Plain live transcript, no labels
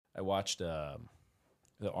I watched the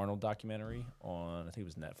Arnold documentary on, I think it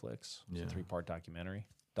was Netflix. It's a 3-part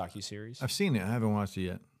docuseries. I've seen it. I haven't watched it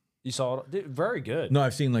yet. You saw it? Dude, very good. No,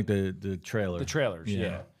 I've seen like the trailer. The trailers,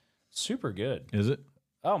 yeah. Super good. Is it?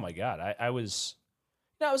 Oh my God. I was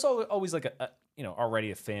always like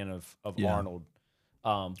already a fan of Arnold.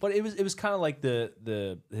 But it was kind of like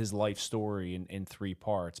his life story in 3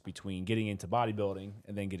 parts, between getting into bodybuilding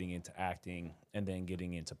and then getting into acting and then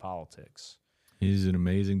getting into politics. He's an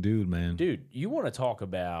amazing dude, man. Dude, you want to talk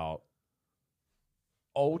about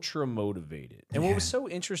ultra motivated. And what was so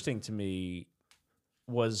interesting to me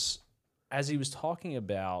was, as he was talking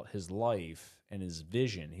about his life and his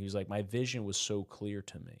vision, he was like, my vision was so clear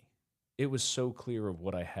to me. It was so clear of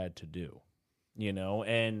what I had to do,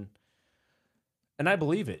 and I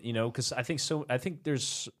believe it, because I think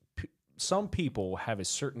there's some people have a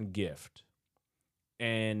certain gift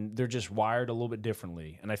and they're just wired a little bit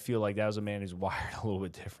differently. And I feel like that was a man who's wired a little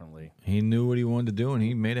bit differently. He knew what he wanted to do and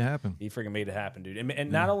he made it happen. He freaking made it happen, dude.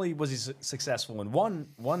 And not only was he successful in one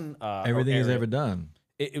everything area, he's ever done.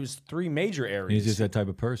 It was 3 major areas. He's just that type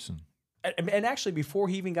of person. And actually, before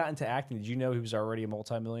he even got into acting, did you know he was already a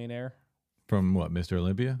multimillionaire? From what, Mr.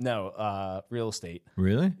 Olympia? No, real estate.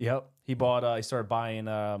 Really? Yep. He started buying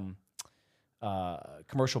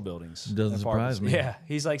commercial buildings. Doesn't surprise me. Yeah.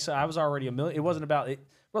 He's like, so I was already a million. It wasn't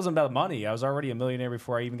about money. I was already a millionaire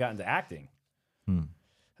before I even got into acting.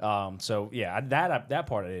 So yeah, that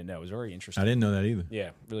part I didn't know. It was very interesting. I didn't know that either.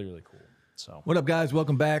 Yeah, really, really cool. So what up, guys?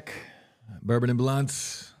 Welcome back. Bourbon and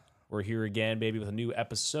Blunts. We're here again, baby, with a new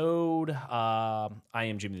episode. I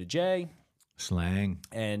am Jimmy the J. Slang.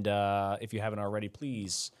 And if you haven't already,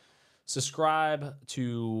 please subscribe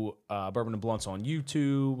to Bourbon and Blunts on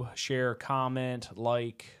YouTube. Share, comment,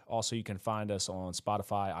 like. Also, you can find us on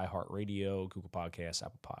Spotify, iHeartRadio, Google Podcasts,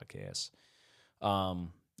 Apple Podcasts.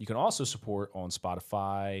 You can also support on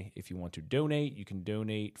Spotify. If you want to donate, you can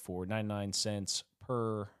donate for 99 cents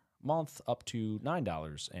per month up to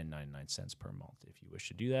 $9.99 per month if you wish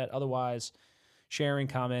to do that. Otherwise, sharing,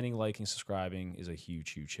 commenting, liking, subscribing is a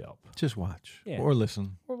huge, huge help. Just watch or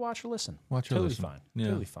listen. Or watch or listen. Watch or totally listen. Fine. Yeah.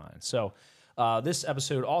 Totally fine. So this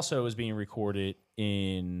episode also is being recorded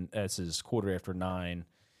this is 9:15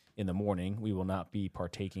 in the morning. We will not be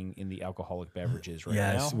partaking in the alcoholic beverages right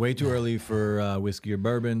now. Yes, way too early for whiskey or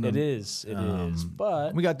bourbon. It is.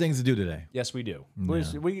 But we got things to do today. yes, we do.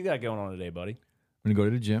 What you got going on today, buddy? I'm going to go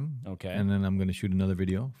to the gym. Okay. And then I'm going to shoot another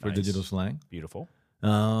video for Nice. Digital Slang. Beautiful.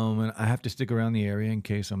 And I have to stick around the area in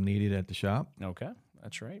case I'm needed at the shop. Okay.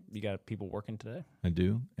 That's right. You got people working today? I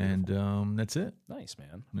do. And that's it. Nice,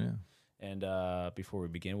 man. Yeah. And before we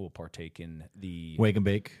begin, we'll partake in the Wake and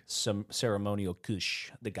bake. some ceremonial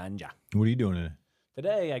kush, the ganja. What are you doing today?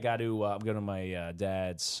 Today, I got to. I'm going to my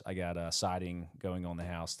dad's. I got siding going on the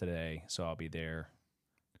house today, so I'll be there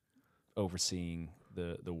overseeing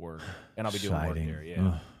the work, and I'll be doing work there. Yeah,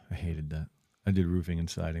 Ugh, I hated that. I did roofing and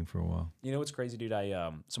siding for a while. You know what's crazy, dude?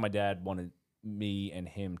 So my dad wanted me and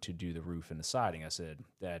him to do the roof and the siding. I said,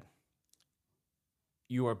 Dad,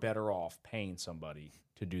 you are better off paying somebody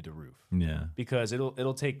to do the roof. Yeah. Because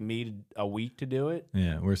it'll take me a week to do it.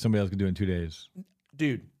 Yeah, where somebody else could do it in 2 days.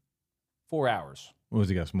 Dude, 4 hours. What was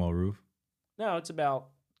it, got a small roof? No, it's about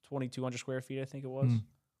 2,200 square feet, I think it was.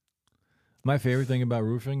 My favorite thing about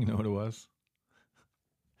roofing, you know what it was?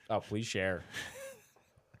 Oh, please share.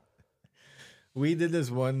 We did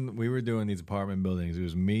this one. We were doing these apartment buildings. It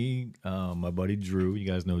was me, my buddy Drew. You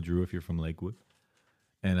guys know Drew if you're from Lakewood.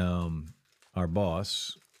 And our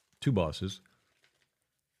boss, 2 bosses.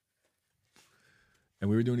 And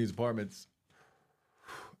we were doing these apartments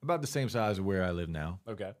about the same size of where I live now.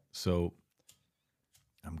 Okay. So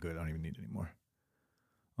I'm good. I don't even need it anymore.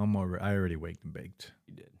 I already waked and baked.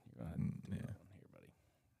 You did. Go ahead. Yeah. Here, buddy.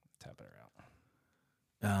 Tapping her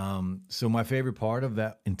out. So my favorite part of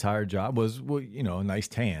that entire job was, a nice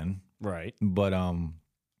tan. Right. But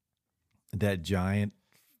that giant,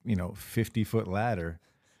 50-foot ladder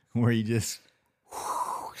where you just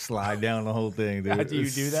slide down the whole thing. Dude. Do you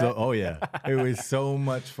do that? Oh, yeah. It was so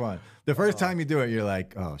much fun. The first time you do it, you're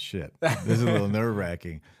like, oh, shit. This is a little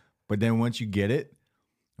nerve-wracking. But then once you get it,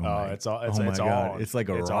 it's all. oh, my God. On. It's like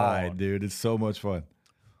a It's ride, on. dude. It's so much fun.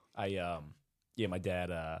 My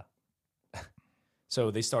dad, so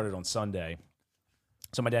they started on Sunday.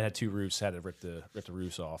 So my dad had 2 roofs, had to rip the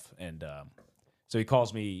roofs off. And so he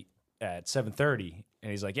calls me at 7:30 and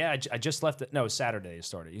he's like, yeah, I just left it. No, Saturday it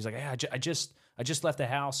started. He's like, yeah, I just left the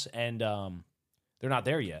house and they're not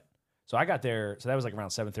there yet. So I got there. So that was like around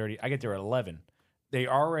 7:30. I get there at 11. They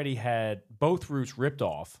already had both roofs ripped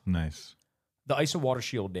off, Nice. the ice and water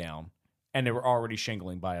shield down, and they were already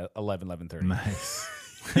shingling by 11:30. Nice.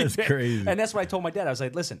 That's crazy. And that's what I told my dad. I was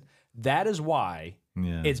like, listen, that is why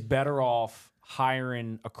Yeah. it's better off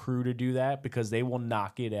hiring a crew to do that because they will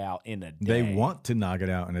knock it out in a day. They want to knock it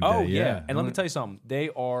out in a day. Oh, yeah. Yeah. And let me tell you something. They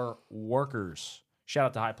are workers. Shout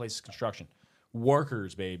out to High Places Construction.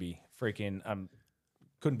 Workers, baby. Freaking,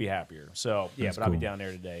 couldn't be happier. So, yeah, That's but I'll be cool. down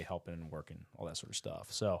there today helping and working, all that sort of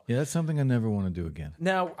stuff. So, Yeah, that's something I never want to do again.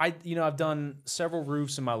 now, I've done several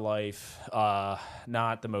roofs in my life.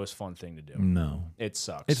 Not the most fun thing to do. No. It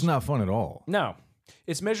sucks. It's not fun at all. No.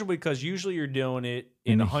 It's miserable because usually you're doing it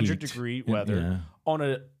in the 100-degree heat. weather Yeah. on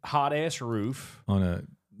a hot-ass roof, On a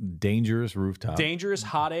dangerous rooftop. dangerous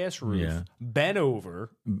hot-ass roof, Yeah. bent over,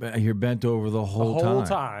 You're bent over the whole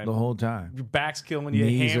time. The whole time. your back's killing you,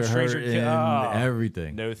 Knees are hamstrings hurting,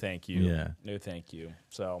 everything. No, thank you. Yeah. No, thank you.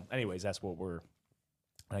 So, anyways, that's what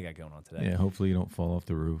I got going on today. Yeah, hopefully you don't fall off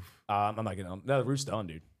the roof. I'm not getting on. No, the roof's done,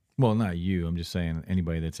 dude. Well, not you. I'm just saying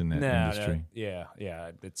anybody that's in that industry. yeah.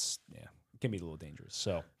 It can be a little dangerous.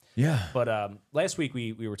 So, Yeah. but last week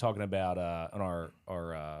we were talking about on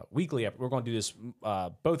our weekly. We're going to do this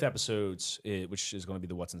both episodes, which is going to be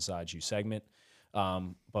the "What's Inside You" segment. But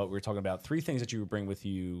we were talking about 3 things that you would bring with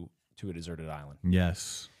you to a deserted island.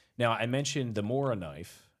 Yes. Now, I mentioned the Mora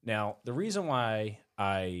knife. Now, the reason why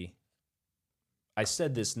I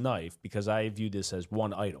said this knife because I view this as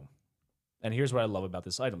one item, and here's what I love about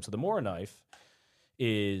this item. So the Mora knife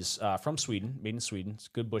is from Sweden, made in Sweden. It's a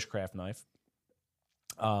good bushcraft knife.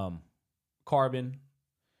 Carbon,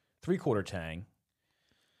 3/4 tang.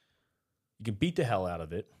 You can beat the hell out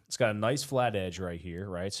of it. It's got a nice flat edge right here,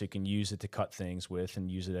 right? So you can use it to cut things with,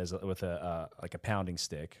 and use it as with a like a pounding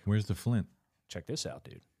stick. Where's the flint? Check this out,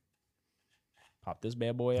 dude. Pop this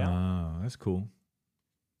bad boy out. Oh, that's cool.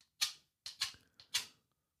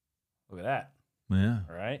 Look at that. Yeah.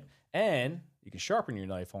 All right, and you can sharpen your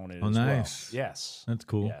knife on it Oh, as nice. well. Yes, That's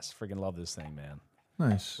cool. yes. Freaking love this thing, man.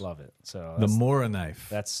 Nice. Love it. So The Mora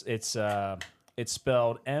knife. it's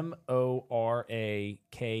spelled Morakni.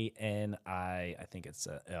 I think it's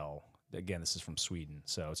a L. Again, this is from Sweden,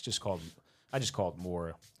 so it's just called. I just call it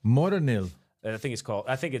Mora. Moranil. I think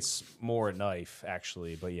it's Mora knife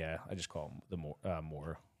actually, but yeah, I just call it the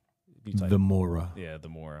Mora. You type- The Mora. yeah, the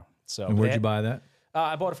Mora. So And where'd they- you buy that?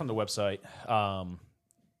 I bought it from the website.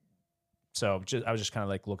 So I was just kind of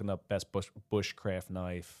like looking up best bushcraft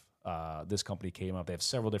knife. This company came up. They have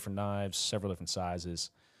several different knives, several different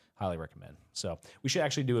sizes. Highly recommend. So we should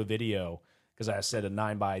actually do a video because I said a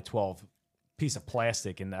 9x12 piece of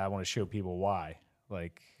plastic, and I want to show people why.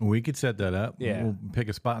 Like, We could set that up. Yeah. We'll pick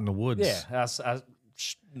a spot in the woods. yeah,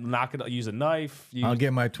 not gonna use a knife. I'll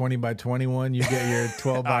get my 20x21. You get your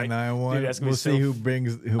 12x9 one. Dude, that's gonna be We'll see so who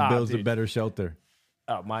builds the dude. better shelter.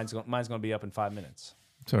 Oh, mine's gonna be up in 5 minutes.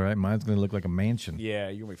 It's all right. Mine's gonna look like a mansion. Yeah,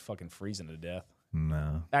 you're gonna be fucking freezing to death.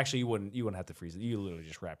 No. Actually, you wouldn't have to freeze it. You literally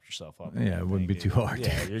just wrap yourself up. in Yeah, that it wouldn't thing, be too dude. hard.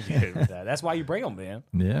 Yeah, you're good with that. That's why you bring them, man.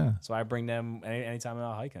 Yeah. So I bring them anytime I'm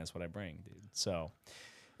out hiking. That's what I bring, dude. So,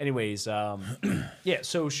 anyways, yeah.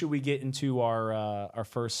 So should we get into our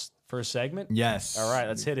first segment? Yes. All right,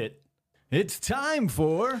 let's hit it. It's time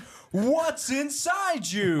for. What's inside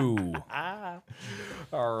you? All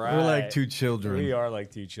right. We're like two children. We are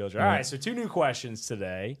like two children. All right. So 2 new questions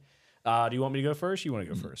today. Do you want me to go first? You want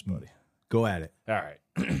to go first, buddy? Go at it. All right.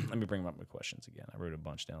 Let me bring up my questions again. I wrote a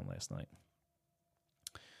bunch down last night.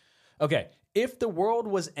 Okay. If the world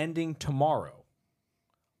was ending tomorrow,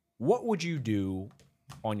 what would you do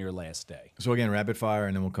on your last day? So again, rapid fire,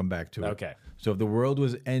 and then we'll come back to it. Okay. So if the world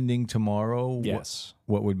was ending tomorrow, Yes.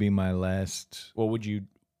 what would be my last? What would you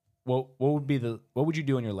what would you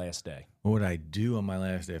do on your last day? What would I do on my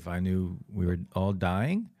last day if I knew we were all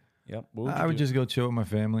dying? Yep. What would I you would do? just go chill with my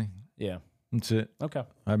family. Yeah. That's it. Okay.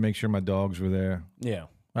 I'd make sure my dogs were there. Yeah.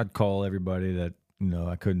 I'd call everybody that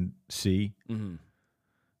I couldn't see, Mm-hmm.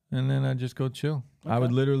 and then I'd just go chill. I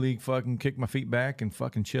would literally fucking kick my feet back and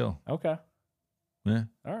fucking chill. Okay. Yeah.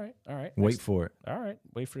 All right. All right. Wait for it. All right.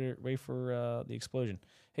 Wait for the explosion.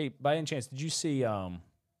 Hey, by any chance, did you see the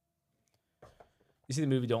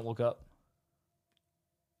movie Don't Look Up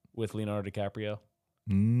with Leonardo DiCaprio?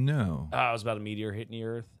 No. Oh, it was about a meteor hitting the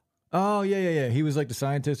Earth. Oh yeah. He was like the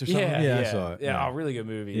scientist or something. I saw it. Yeah, oh, really good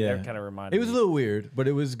movie. Yeah. That kind of reminded It was me. a little weird, but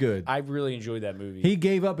it was good. I really enjoyed that movie. He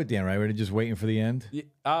gave up at the end, right? Were they just waiting for the end?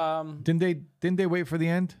 Didn't they wait for the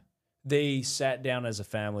end? They sat down as a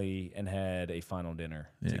family and had a final dinner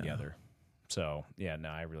together. So, yeah, no,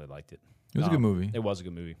 I really liked it. It was a good movie. It was a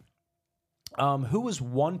good movie. Who was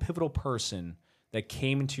one pivotal person that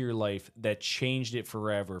came into your life that changed it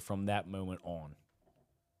forever from that moment on?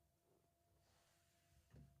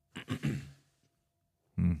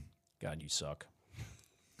 God, you suck.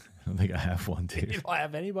 I don't think I have one, You dude. don't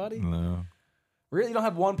have anybody? No. Really? You don't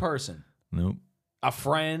have one person? Nope. A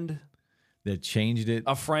friend? That changed it.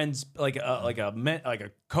 A friend's like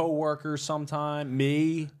a coworker sometime?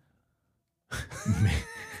 Me?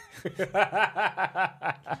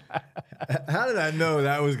 How did I know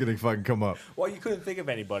that was gonna fucking come up? Well, you couldn't think of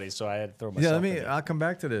anybody, so I had to throw myself in there. I'll come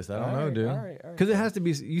back to this. I don't know, right, dude. all right, Because it has to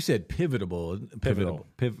be. You said pivotable. Pivotal.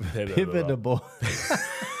 Pivotable.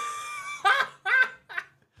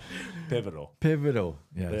 Pivotal.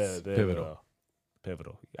 Yes.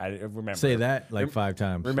 Pivotal. I remember. Say that like 5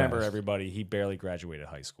 times. Remember, fast. everybody, he barely graduated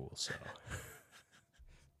high school, so.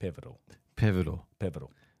 Pivotal. Pivotal.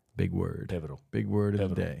 Big word. Pivotal. Big word of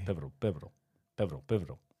the day. Pivotal.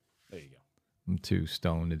 There you go. I'm too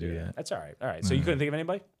stoned to do that. That's all right. All right. So you couldn't think of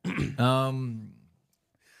anybody?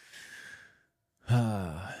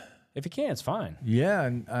 If you can, it's fine. Yeah,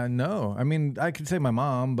 I know. I mean, I could say my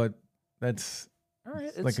mom, but that's All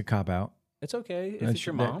right. like a cop out. It's okay if it's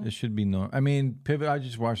your mom. It should be normal. I mean, pivot. I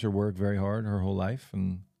just watched her work very hard her whole life,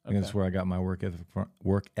 and I think that's where I got my work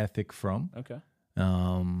ethic from. Okay.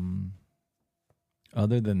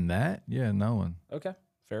 Other than that, yeah, no one. Okay.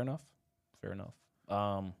 Fair enough. You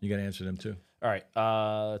got to answer them too. All right.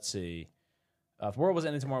 Let's see. If the world was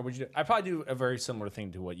ending tomorrow, would you do? I'd probably do a very similar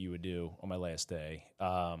thing to what you would do on my last day.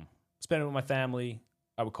 Spend it with my family.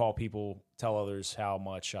 I would call people, tell others how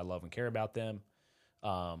much I love and care about them.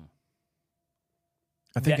 I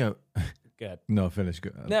think Go ahead. No, finish.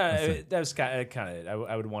 Good. No, that was kind of it.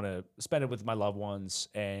 I would want to spend it with my loved ones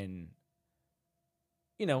and,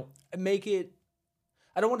 make it.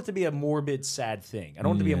 I don't want it to be a morbid, sad thing. I don't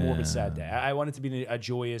want it to be a morbid, sad day. I want it to be a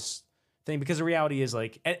joyous thing because the reality is,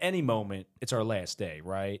 like, at any moment, it's our last day,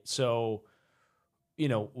 right? So,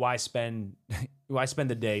 why spend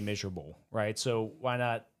the day miserable, right? So why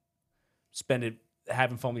not spend it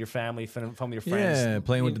having fun with your family, fun with your friends. Yeah,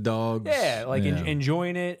 playing with the dogs. Yeah, like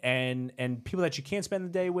enjoying it, and people that you can't spend the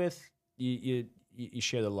day with, you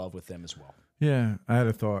share the love with them as well. Yeah, I had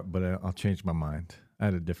a thought, but I'll change my mind. I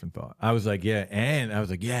had a different thought. I was like,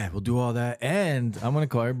 we'll do all that, and I'm gonna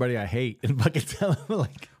call everybody I hate and fucking tell them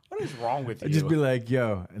like, what is wrong with you? I'd just be like,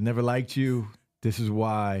 yo, I never liked you. This is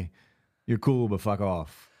why. You're cool, but fuck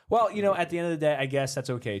off. Well, at the end of the day, I guess that's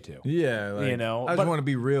okay too. Yeah, I just want to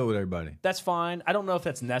be real with everybody. That's fine. I don't know if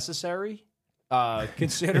that's necessary.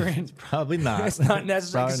 Considering probably not. It's not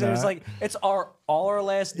necessary. Considering it's like it's all our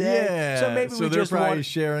last day. Yeah. So maybe we they're just probably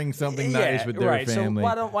sharing something nice with their family.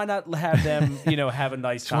 So why not have them, have a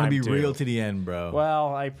nice time? Want to be too. real to the end, bro.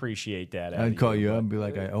 Well, I appreciate that. I'd call you up and be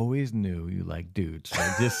like, I always knew you like dudes.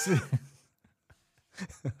 I just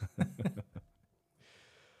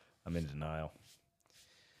I'm in denial.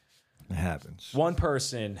 It happens. One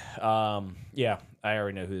person, I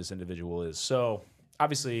already know who this individual is. So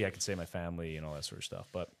obviously, I could say my family and all that sort of stuff,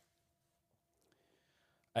 but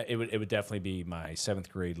it would definitely be my 7th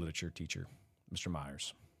grade literature teacher, Mr.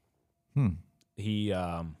 Myers. He,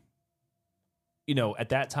 at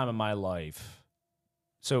that time in my life,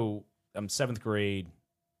 so I'm 7th grade,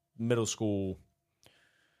 middle school,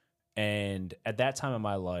 and at that time in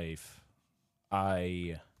my life,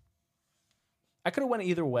 I could have went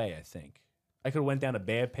either way, I think. I could have went down a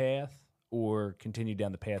bad path or continued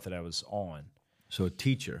down the path that I was on. So a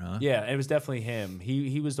teacher, huh? Yeah, it was definitely him.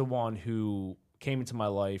 He was the one who came into my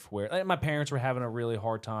life where my parents were having a really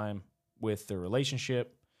hard time with their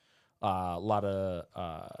relationship, a lot of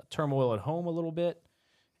turmoil at home a little bit.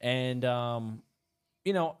 And,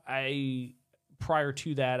 prior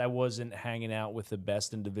to that, I wasn't hanging out with the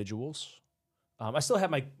best individuals. I still had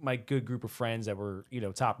my good group of friends that were,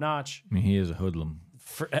 top notch. I mean, he is a hoodlum.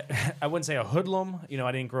 I wouldn't say a hoodlum.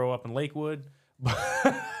 I didn't grow up in Lakewood.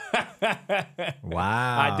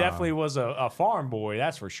 Wow. I definitely was a farm boy,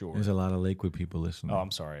 that's for sure. There's a lot of Lakewood people listening. Oh, I'm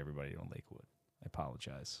sorry, everybody on Lakewood. I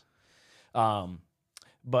apologize.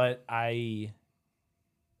 But he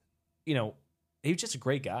was just a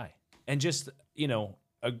great guy. And just,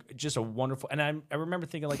 just a wonderful, and I remember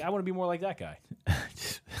thinking, like, I want to be more like that guy.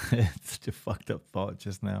 It's such a fucked up thought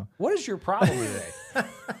just now. What is your problem today?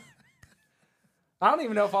 I don't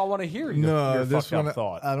even know if I want to hear your fucked up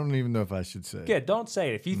thought. I don't even know if I should say it. Yeah, don't say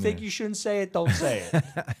it. If you think you shouldn't say it, don't say it.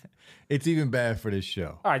 It's even bad for this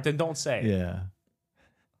show. All right, then don't say it. Yeah.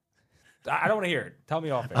 I don't want to hear it. Tell me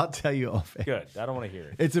off air. I'll tell you off air. Good. I don't want to hear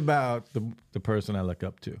it. It's about the person I look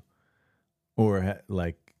up to. Or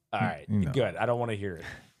like. All right. Good. I don't want to hear it.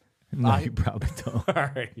 No, you probably don't. All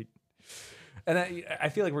right. And I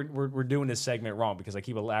feel like we're doing this segment wrong because I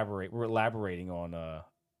keep we're elaborating on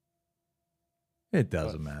it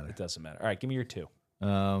doesn't matter. It doesn't matter. All right, give me your 2.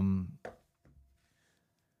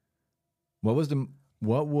 What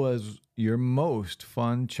was your most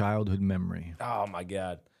fun childhood memory? Oh my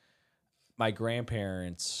God. my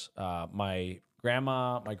grandparents, my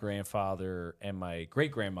grandma, my grandfather, and my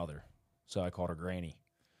great grandmother. So I called her Granny.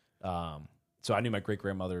 So I knew my great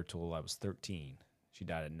grandmother till I was 13. She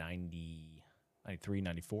died at 93,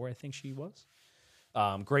 94, I think she was.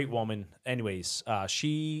 Great woman. Anyways,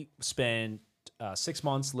 she spent 6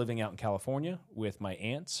 months living out in California with my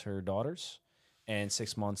aunts, her daughters, and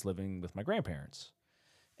 6 months living with my grandparents.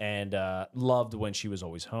 And loved when she was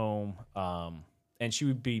always home. And she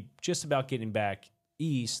would be just about getting back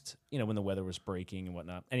east, when the weather was breaking and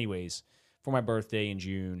whatnot. Anyways, for my birthday in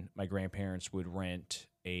June, my grandparents would rent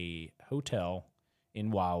a hotel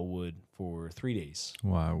in Wildwood for 3 days.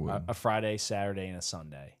 Wildwood. A Friday, Saturday, and a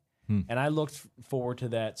Sunday. And I looked forward to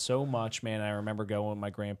that so much, man. I remember going with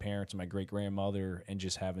my grandparents and my great-grandmother and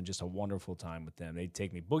just having just a wonderful time with them. They'd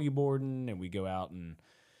take me boogie boarding, and we'd go out and,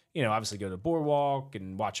 obviously go to the boardwalk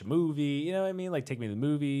and watch a movie. You know what I mean? Like, take me to the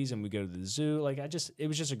movies, and we go to the zoo. Like, it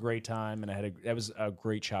was just a great time, and that was a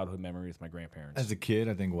great childhood memory with my grandparents. As a kid,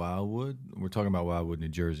 I think Wildwood, we're talking about Wildwood, New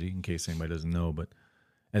Jersey, in case anybody doesn't know, but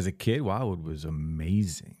as a kid, Wildwood was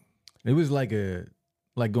amazing. It was like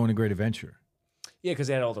going to Great Adventure. Yeah, because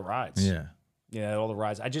they had all the rides. Yeah. Yeah, all the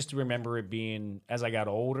rides. I just remember it being, as I got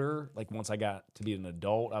older, like once I got to be an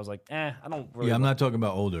adult, I was like, I don't really. Yeah, I'm not talking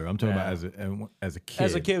about older. I'm talking about as a kid.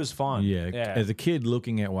 As a kid, it was fun. Yeah, as a kid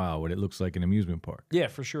looking at Wildwood, it looks like an amusement park. Yeah,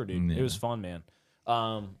 for sure, dude. Yeah. It was fun, man.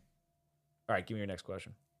 All right, give me your next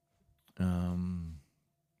question. I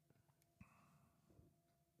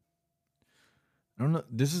don't know.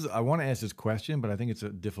 I want to ask this question, but I think it's a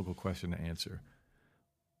difficult question to answer.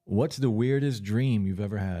 What's the weirdest dream you've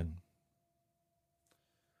ever had?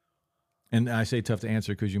 And I say tough to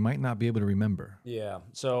answer because you might not be able to remember. Yeah.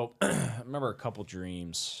 So I remember a couple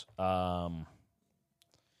dreams. I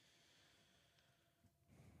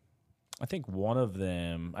think one of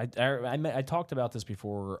them, I talked about this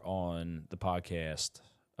before on the podcast,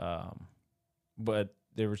 but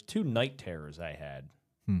there was 2 night terrors I had.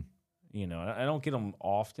 I don't get them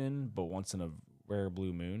often, but once in a rare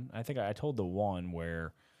blue moon. I think I told the one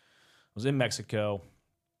where I was in Mexico.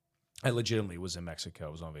 I legitimately was in Mexico. I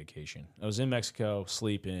was on vacation. I was in Mexico,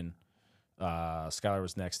 sleeping. Skylar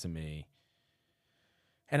was next to me.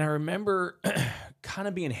 And I remember kind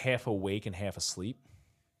of being half awake and half asleep.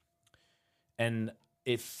 And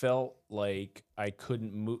it felt like I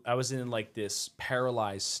couldn't move. I was in like this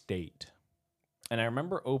paralyzed state. And I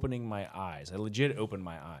remember opening my eyes. I legit opened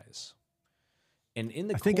my eyes. And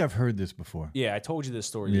I think I've heard this before. Yeah, I told you this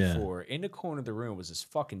story before. In the corner of the room was this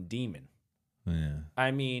fucking demon. Yeah.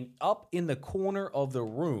 I mean, up in the corner of the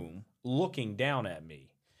room, looking down at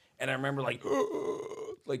me, and I remember like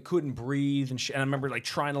couldn't breathe and shit. And I remember like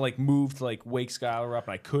trying to like move to like wake Skylar up,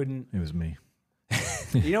 and I couldn't. It was me.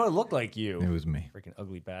 It looked like you. It was me. Freaking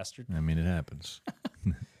ugly bastard. I mean, it happens.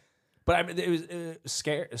 But I mean, it was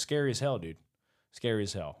scary as hell, dude. Scary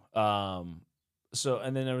as hell. So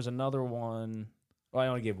and then there was another one. Well, I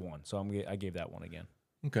only gave one, so I gave that one again.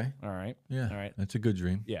 Okay. All right. Yeah. All right. That's a good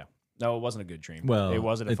dream. Yeah. No, it wasn't a good dream. Well, it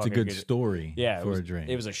wasn't. It's a good story. Yeah, for a dream.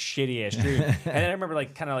 It was a shitty ass dream. And then I remember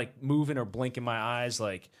like kind of like moving or blinking my eyes,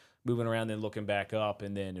 like moving around, then looking back up,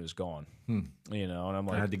 and then it was gone. And I'm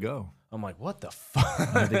like, I had to go. I'm like, what the fuck?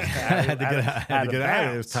 I had to get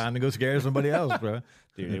out. It was time to go scare somebody else, bro.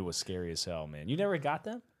 Dude, it was scary as hell, man. You never got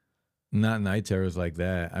them? Not night terrors like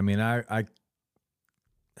that. I mean, I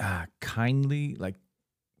kindly, like,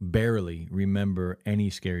 barely remember any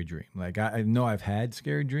scary dream. Like, I know I've had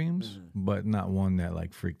scary dreams, but not one that,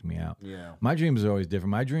 like, freaked me out. Yeah. My dreams are always different.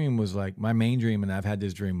 My dream was, like, my main dream, and I've had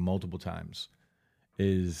this dream multiple times,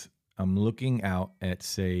 is I'm looking out at,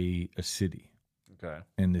 say, a city. Okay.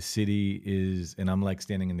 And the city is, and I'm, like,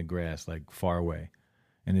 standing in the grass, like, far away.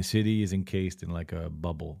 And the city is encased in, like, a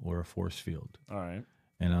bubble or a force field. All right.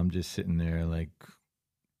 And I'm just sitting there, like,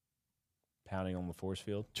 pounding on the force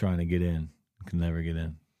field, trying to get in. Can never get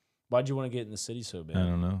in. Why'd you want to get in the city so bad? I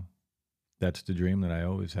don't know. That's the dream that I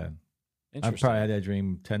always had. I've probably had that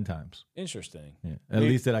dream 10 times. Interesting. Yeah, at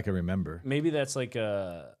least that I can remember. Maybe that's like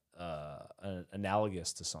an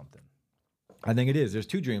analogous to something. I think it is. There's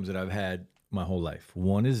 2 dreams that I've had my whole life.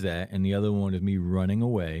 One is that, and the other one is me running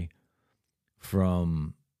away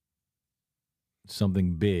from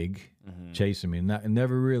something big chasing me.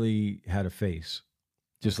 Never really had a face,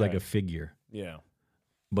 just like a figure. Yeah.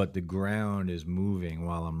 But the ground is moving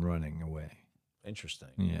while I'm running away. Interesting.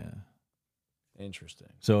 Yeah. Interesting.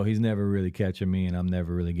 So he's never really catching me, and I'm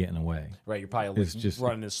never really getting away. Right. You're probably it's just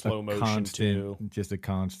running in slow motion too. Just a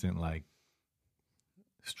constant like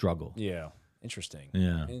struggle. Yeah. Interesting.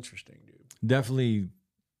 Yeah. Interesting, dude. Definitely.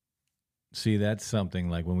 See, that's something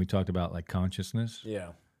like when we talked about like consciousness.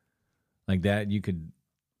 Yeah. Like that, you could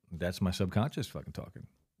that's my subconscious fucking talking.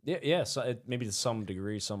 Yeah. So maybe to some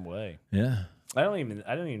degree, some way. Yeah. I don't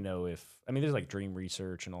even know if. I mean, there's like dream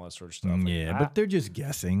research and all that sort of stuff. Like, Yeah, but they're just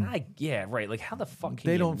guessing. Yeah, right. Like, how the fuck can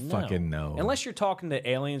They you don't know? fucking know. Unless you're talking to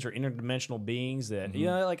aliens or interdimensional beings that, you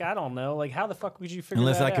know, like, I don't know. Like, how the fuck would you figure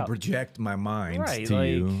Unless that I out? could project my mind Right, to like,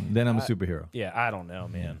 you, then I'm a superhero. Yeah, I don't know,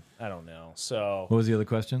 man. I don't know. So, What was the other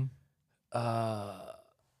question?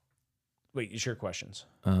 wait, it's your questions.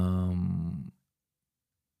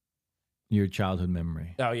 Your childhood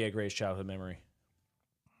memory. Oh, yeah, greatest childhood memory.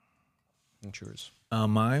 What's yours?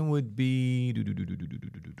 Mine would be.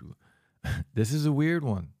 This is a weird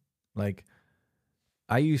one. Like,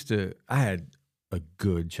 I had a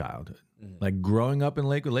good childhood. Like, growing up in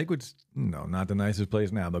Lakewood. Lakewood's, not the nicest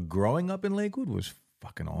place now, but growing up in Lakewood was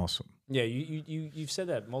fucking awesome. Yeah, you've said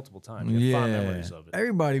that multiple times. You have fond memories of it.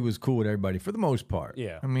 Everybody was cool with everybody for the most part.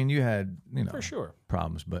 Yeah. I mean, you had, For sure.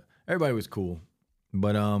 problems, but everybody was cool.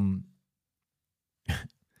 But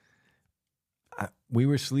we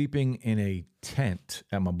were sleeping in a tent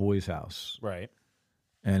at my boy's house. Right.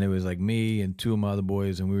 And it was like me and two of my other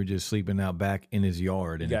boys, and we were just sleeping out back in his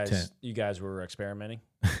yard in a tent. You guys were experimenting?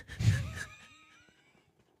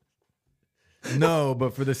 No,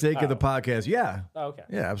 but for the sake of the podcast, yeah. Oh, okay.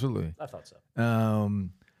 Yeah, absolutely. I thought so.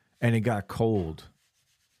 And it got cold,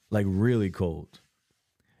 like really cold.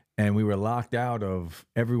 And we were locked out of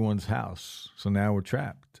everyone's house. So now we're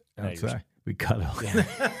trapped outside. We cuddle.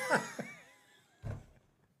 Yeah.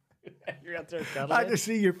 You're out there cuddling? I just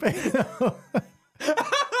see your face.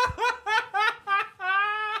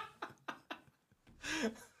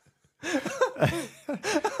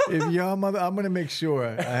 If y'all mother, I'm gonna make sure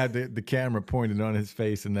I had the camera pointed on his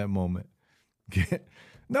face in that moment.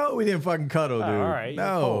 No, we didn't fucking cuddle, dude. All right,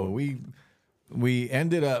 no, we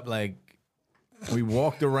ended up like we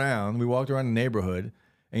walked around the neighborhood,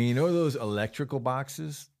 and you know those electrical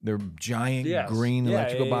boxes? They're giant green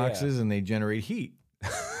electrical boxes, and they generate heat.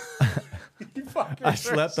 I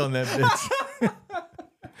slept on that bitch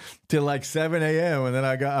till like 7 a.m. and then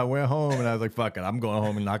I went home and I was like, fuck it, I'm going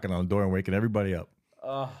home and knocking on the door and waking everybody up.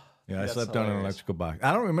 I slept on an electrical box.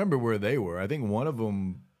 I don't remember where they were. I think one of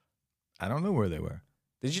them, I don't know where they were.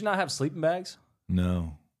 Did you not have sleeping bags?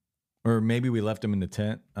 No. Or maybe we left them in the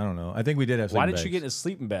tent. I don't know. I think we did have sleeping bags. Why didn't you get in a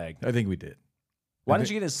sleeping bag? I think we did. Why didn't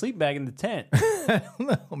you get in a sleeping bag in the tent? I don't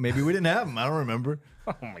know. Maybe we didn't have them. I don't remember.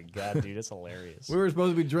 Oh my God, dude, that's hilarious. We were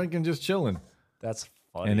supposed to be drinking, just chilling. That's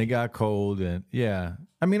funny. And it got cold, and yeah.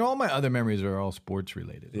 I mean, all my other memories are all sports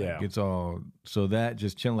related. Like, Yeah. it's all, so that,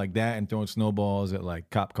 just chilling like that and throwing snowballs at like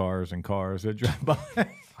cop cars and cars that drive by. Fucking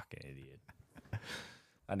idiot.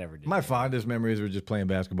 I never did. My fondest memories were just playing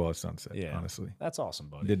basketball at Sunset, Yeah. honestly. That's awesome,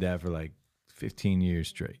 buddy. Did that for like 15 years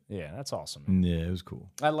straight. Yeah, that's awesome. Man. Yeah, it was cool.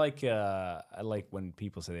 I like when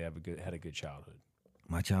people say they had a good childhood.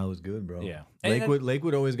 My child was good, bro. Yeah.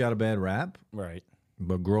 Lakewood always got a bad rap, Right.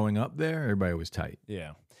 but growing up there, everybody was tight.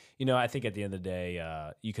 Yeah. You know, I think at the end of the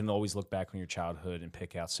day, you can always look back on your childhood and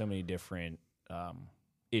pick out so many different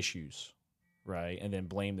issues, right? And then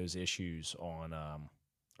blame those issues on,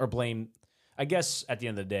 I guess at the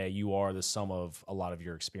end of the day, you are the sum of a lot of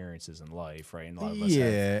your experiences in life, right? And a lot of us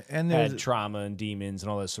had trauma and demons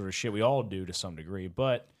and all that sort of shit. We all do to some degree,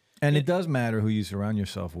 but... And it does matter who you surround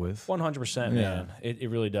yourself with. 100%, man. It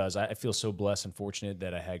really does. I feel so blessed and fortunate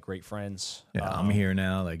that I had great friends. Yeah, I'm here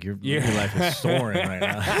now. Like your life is soaring right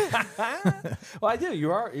now. Well, I do.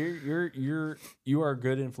 You are a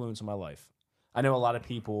good influence in my life. I know a lot of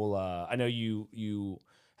people. I know you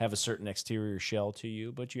have a certain exterior shell to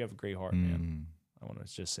you, but you have a great heart, man. I want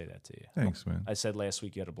to just say that to you. Thanks, man. I said last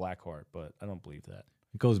week you had a black heart, but I don't believe that.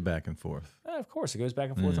 It goes back and forth. Of course, it goes back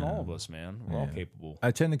and forth in all of us, man. We're all capable.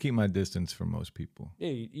 I tend to keep my distance from most people. Yeah,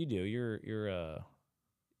 you do. You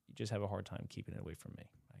just have a hard time keeping it away from me.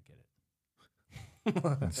 I get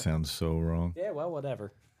it. That sounds so wrong. Yeah, well,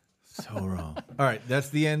 whatever. So wrong. All right, that's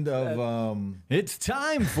the end of. It's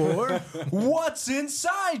time for What's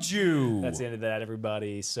Inside You. That's the end of that,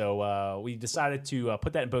 everybody. So we decided to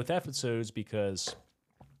put that in both episodes because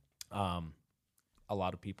a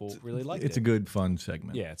lot of people really liked it. It's a good, fun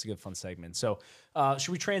segment. Yeah, it's a good, fun segment. So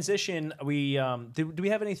should we transition? We do we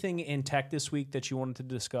have anything in tech this week that you wanted to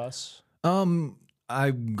discuss? I'm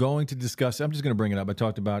going to discuss. I'm just going to bring it up. I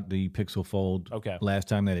talked about the Pixel Fold last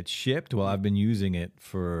time that it shipped. Well, I've been using it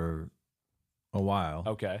for a while.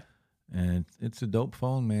 Okay. And it's a dope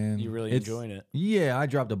phone, man. You're really enjoying it? Yeah, I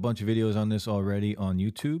dropped a bunch of videos on this already on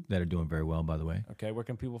YouTube that are doing very well, by the way. Okay, where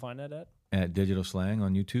can people find that at? At Digital Slang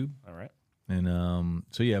on YouTube. All right. And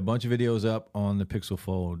so yeah, a bunch of videos up on the Pixel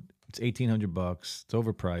Fold. It's $1,800. It's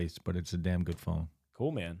overpriced, but it's a damn good phone.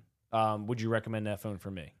 Cool, man. Would you recommend that phone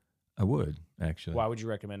for me? I would, actually. Why would you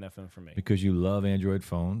recommend that phone for me? Because you love Android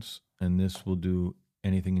phones, and this will do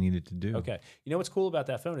anything you need it to do. Okay. You know what's cool about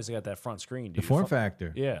that phone is it got that front screen, dude. The form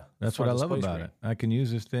factor. Yeah. That's what I love about it. I can use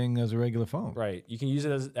this thing as a regular phone. Right. You can use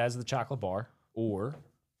it as the chocolate bar, or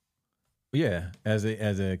as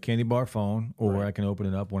a candy bar phone, or I can open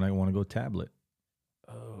it up when I want to go tablet.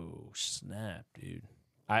 Oh, snap, dude.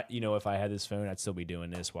 If I had this phone, I'd still be doing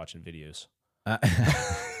this, watching videos.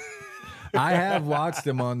 I have watched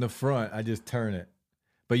them on the front. I just turn it.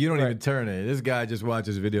 But you don't even turn it. This guy just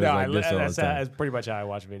watches videos like this all the time. That's pretty much how I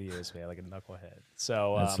watch videos, man, like a knucklehead.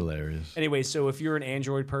 So that's hilarious. Anyway, so if you're an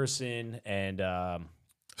Android person and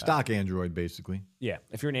stock Android, basically. Yeah,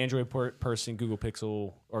 if you're an Android person, Google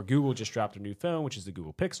Pixel or Google just dropped a new phone, which is the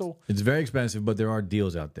Google Pixel. It's very expensive, but there are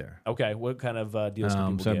deals out there. Okay, what kind of deals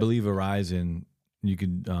can people get? I believe Verizon, you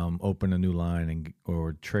could open a new line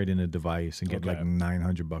or trade in a device and get like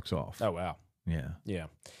 $900 off. Oh wow. Yeah.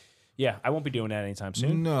 Yeah, I won't be doing that anytime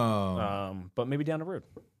soon. No. But maybe down the road.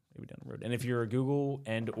 And if you're a Google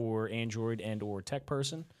and or Android and or tech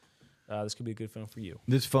person, this could be a good phone for you.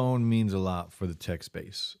 This phone means a lot for the tech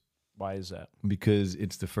space. Why is that? Because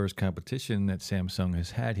it's the first competition that Samsung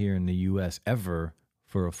has had here in the U.S. ever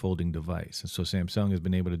for a folding device. And so Samsung has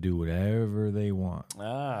been able to do whatever they want.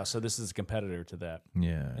 So this is a competitor to that.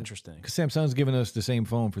 Yeah. Interesting. Because Samsung's given us the same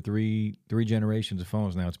phone for three generations of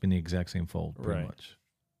phones now. It's been the exact same fold, pretty much.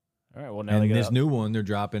 All right. Well, now and this new one they're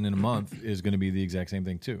dropping in a month is going to be the exact same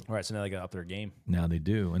thing too. All right. So now they got up their game. Now they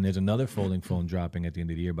do, and there's another folding phone dropping at the end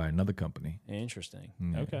of the year by another company. Interesting.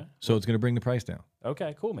 Yeah. Okay. So it's going to bring the price down.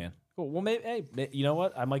 Okay. Cool, man. Cool. Well, maybe. Hey, you know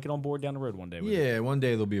what? I might get on board down the road one day. Yeah, one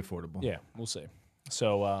day they'll be affordable. Yeah, we'll see.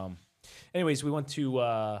 So, anyways, we want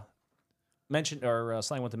to mention, or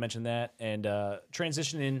Slang want to mention that, and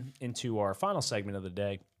transition into our final segment of the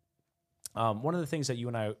day. One of the things that you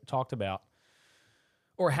and I talked about,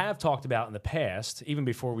 or have talked about in the past, even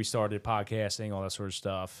before we started podcasting, all that sort of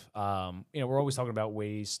stuff, we're always talking about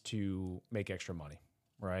ways to make extra money,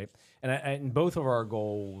 right? And both of our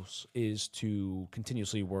goals is to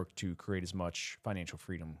continuously work to create as much financial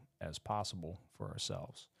freedom as possible for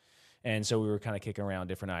ourselves. And so we were kind of kicking around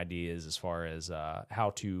different ideas as far as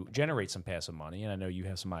how to generate some passive money. And I know you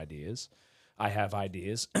have some ideas. I have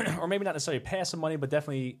ideas, or maybe not necessarily passive money, but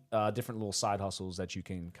definitely different little side hustles that you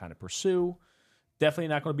can kind of pursue. Definitely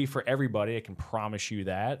not going to be for everybody. I can promise you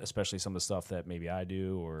that, especially some of the stuff that maybe I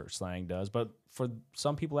do or Slang does. But for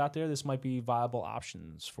some people out there, this might be viable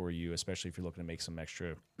options for you, especially if you're looking to make some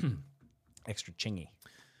extra chingy.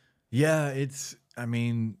 Yeah,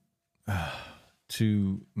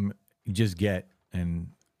 to just get and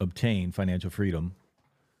obtain financial freedom,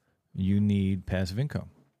 you need passive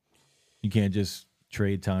income. You can't just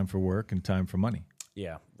trade time for work and time for money.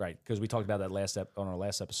 Yeah, right. Because we talked about that on our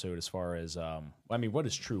last episode as far as, what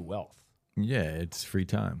is true wealth? Yeah, it's free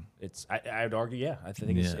time. I would argue, yeah. I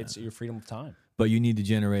think it's your freedom of time. But you need to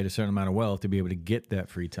generate a certain amount of wealth to be able to get that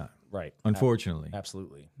free time. Right. Unfortunately.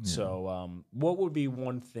 Absolutely. Yeah. So what would be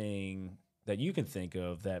one thing that you can think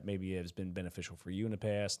of that maybe has been beneficial for you in the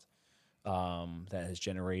past that has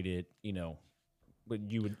generated, what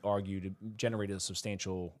you would argue to generate a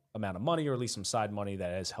substantial amount of money, or at least some side money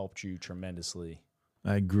that has helped you tremendously?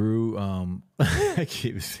 I grew, I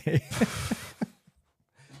keep saying,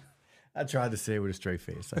 I tried to say it with a straight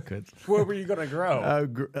face. I could. Where were you going to grow? I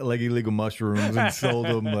grew, like illegal mushrooms and sold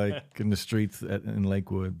them like in the streets in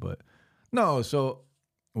Lakewood. But no, so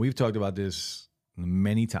we've talked about this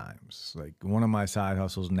many times. Like one of my side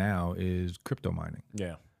hustles now is crypto mining.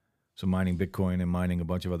 Yeah. So mining Bitcoin and mining a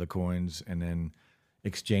bunch of other coins and then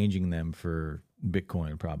exchanging them for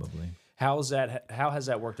Bitcoin probably. How has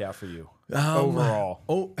that worked out for you overall?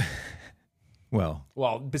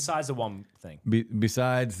 Well, besides the one thing.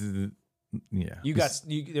 Besides, there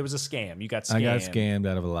was a scam. You got scammed. I got scammed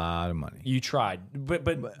out of a lot of money. You tried, but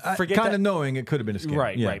forget kind of knowing it could have been a scam.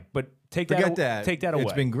 Right, yeah. right. But take that away.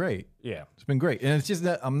 It's been great. Yeah, it's been great, and it's just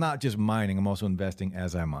that I'm not just mining. I'm also investing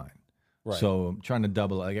as I mine. Right. So I'm trying to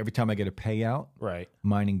double. Like every time I get a payout, right,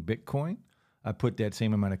 mining Bitcoin, I put that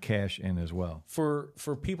same amount of cash in as well. For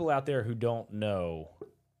people out there who don't know,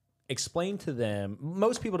 explain to them.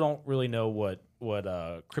 Most people don't really know what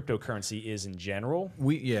cryptocurrency is in general.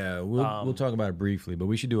 We'll talk about it briefly, but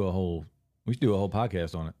we should do a whole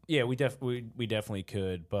podcast on it. Yeah, we definitely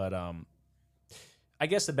could, but I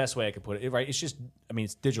guess the best way I could put it, right? It's just,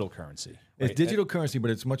 it's digital currency. Right? It's digital currency, but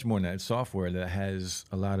it's much more than that. It's software that has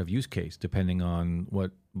a lot of use case depending on what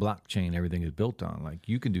blockchain everything is built on. Like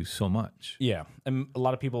you can do so much. Yeah, and a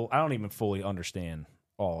lot of people, I don't even fully understand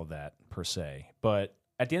all of that per se, but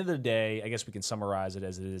at the end of the day, I guess we can summarize it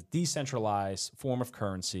as it is decentralized form of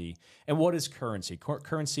currency. And what is currency?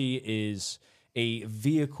 Currency is a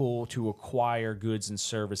vehicle to acquire goods and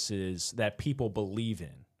services that people believe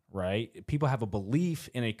in, right? People have a belief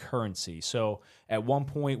in a currency. So at one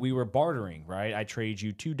point we were bartering, right? I trade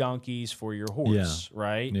you 2 donkeys for your horse,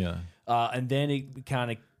 right? Yeah. And then it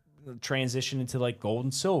kind of transitioned into like gold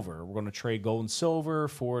and silver. We're going to trade gold and silver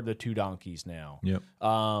for the 2 donkeys now. Yep.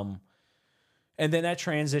 And then that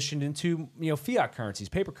transitioned into fiat currencies,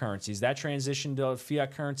 paper currencies. That transitioned to fiat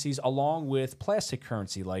currencies along with plastic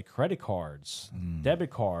currency like credit cards, debit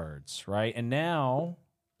cards, right? And now,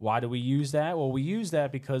 why do we use that? Well, we use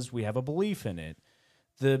that because we have a belief in it.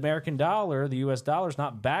 The American dollar, the U.S. dollar, is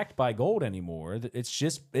not backed by gold anymore. It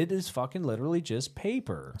is fucking literally just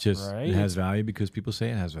paper. Right? It has value because people say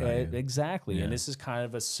it has value. Exactly. Yeah. And this is kind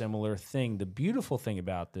of a similar thing. The beautiful thing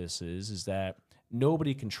about this is that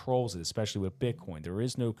nobody controls it, especially with Bitcoin. There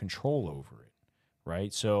is no control over it,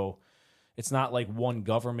 right? So it's not like one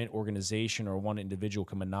government organization or one individual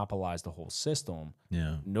can monopolize the whole system.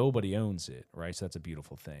 Yeah. Nobody owns it, right? So that's a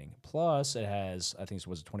beautiful thing. Plus, it has, I think it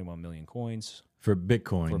was 21 million coins. For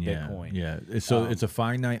Bitcoin, Bitcoin. Yeah. So it's a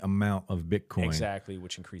finite amount of Bitcoin. Exactly,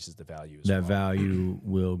 which increases the value as That well. value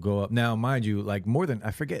will go up. Now, mind you, like more than,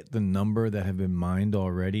 I forget the number that have been mined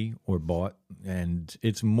already or bought, and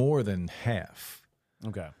it's more than half.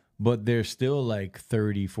 Okay. But there's still like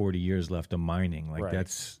 30, 40 years left of mining. Like Right.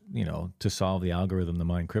 that's, to solve the algorithm to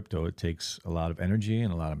mine crypto, it takes a lot of energy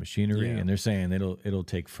and a lot of machinery. Yeah. And they're saying it'll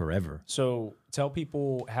take forever. So tell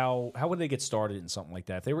people how would they get started in something like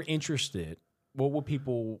that? If they were interested, what would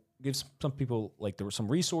people give some people, like there were some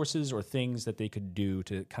resources or things that they could do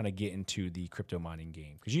to kind of get into the crypto mining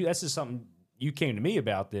game? Because that's just something you came to me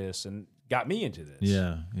about this and got me into this.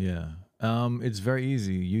 Yeah. It's very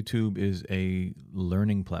easy. YouTube is a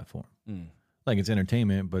learning platform. Like it's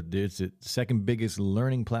entertainment, but it's the second biggest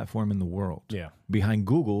learning platform in the world. Yeah. Behind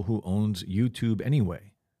Google, who owns YouTube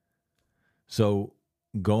anyway. So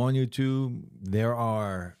go on YouTube. There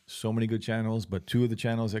are so many good channels, but 2 of the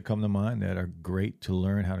channels that come to mind that are great to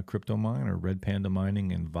learn how to crypto mine are Red Panda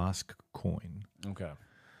Mining and Vosk Coin. Okay.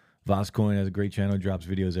 Vosk Coin has a great channel, drops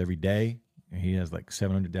videos every day. And he has like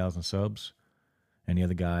 700,000 subs. And the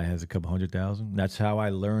other guy has a couple 100,000. That's how I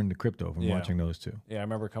learned the crypto from watching those 2. Yeah, I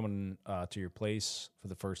remember coming to your place for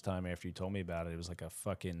the first time after you told me about it. It was like a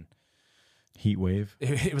fucking Heat wave.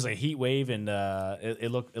 It was a heat wave, and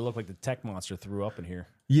it looked like the tech monster threw up in here.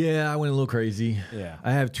 Yeah, I went a little crazy. Yeah.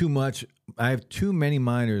 I have too many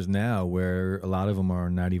miners now where a lot of them are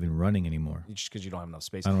not even running anymore. Just because you don't have enough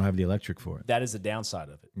space. I don't have the electric for it. That is the downside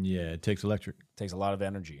of it. Yeah, it takes electric. It takes a lot of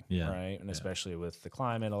energy, Yeah. right? And especially with the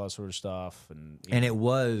climate, all that sort of stuff. And it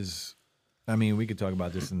was, we could talk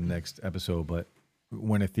about this in the next episode, but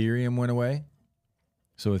when Ethereum went away,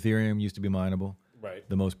 so Ethereum used to be mineable. right.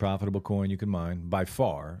 The most profitable coin you can mine by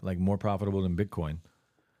far, like more profitable than Bitcoin.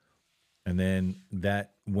 And then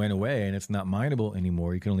that went away and it's not mineable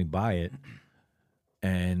anymore. You can only buy it.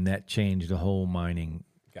 And that changed the whole mining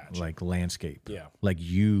like landscape. Yeah. Like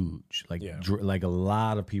huge. Like Yeah. like a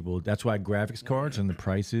lot of people. That's why graphics cards and the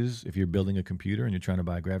prices, if you're building a computer and you're trying to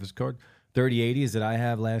buy a graphics card, 3080s that I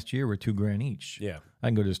have last year were $2,000 each. Yeah. I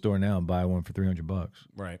can go to the store now and buy one for $300.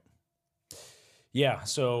 Right. Yeah.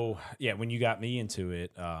 So yeah, when you got me into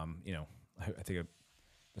it, I think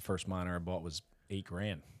the first miner I bought was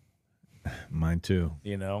 $8,000. Mine too.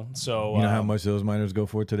 So You know how much those miners go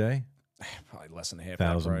for today? probably less than half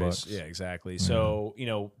that $1,000 price. Yeah, exactly. So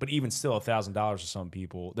but even still, $1,000 to some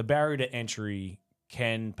people, the barrier to entry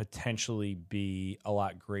can potentially be a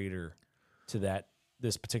lot greater to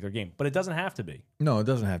this particular game, but it doesn't have to be. No, it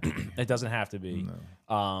doesn't have to be. It doesn't have to be.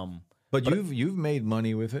 No. But you've made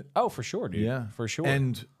money with it. Oh, for sure, dude. Yeah, for sure.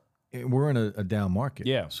 And we're in a down market.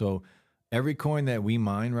 Yeah. So every coin that we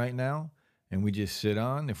mine right now, and we just sit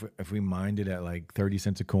on, if we mined it at like 30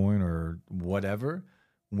 cents a coin or whatever,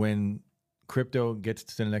 when crypto gets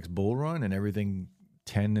to the next bull run and everything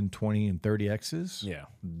 10 and 20 and 30 X's, yeah,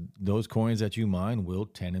 those coins that you mine will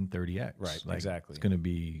 10 and 30 X. Right, Like, exactly. It's going to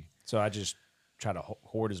be. So I just try to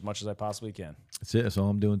hoard as much as I possibly can. That's it. That's all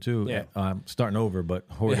I'm doing too. Yeah. I'm starting over, but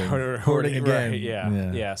hoarding, Hoarding again.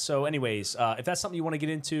 right, yeah. So anyways, if that's something you want to get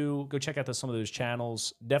into, go check out some of those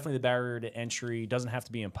channels. Definitely the barrier to entry doesn't have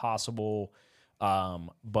to be impossible,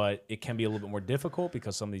 but it can be a little bit more difficult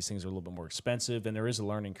because some of these things are a little bit more expensive and there is a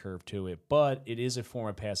learning curve to it, but it is a form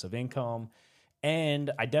of passive income. And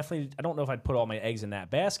I don't know if I'd put all my eggs in that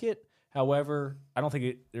basket. However, I don't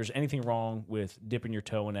think there's anything wrong with dipping your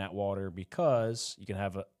toe in that water because you can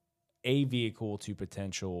have a vehicle to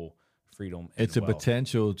potential freedom. It's a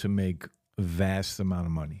potential to make a vast amount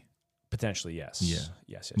of money. Potentially, yes. Yeah.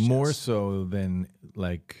 Yes. More yes. so than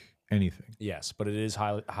like anything. Yes, but it is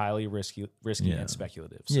highly risky Yeah. and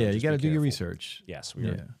speculative. So Yeah, you just got to be do your careful. research. Yes, we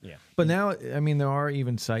are. Yeah. But now, I mean, there are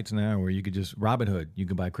even sites now where you could just Robinhood, you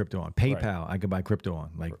can buy crypto on. PayPal, I could buy crypto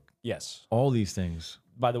on. Like Yes. all these things.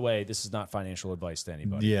 By the way, this is not financial advice to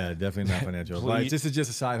anybody. Yeah, definitely not financial advice. This is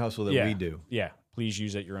just a side hustle that we do. Yeah. Please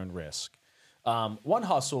use at your own risk. One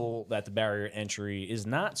hustle that the barrier to entry is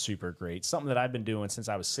not super great, something that I've been doing since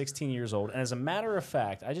I was 16 years old. And as a matter of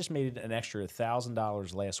fact, I just made an extra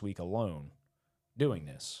 $1,000 last week alone doing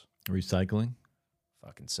this. Recycling?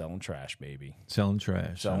 Fucking selling trash, baby. Selling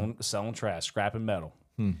trash. Selling trash, scrapping metal.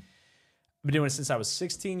 I've been doing it since I was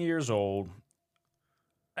 16 years old.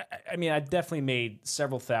 I mean, I definitely made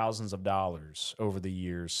several thousands of dollars over the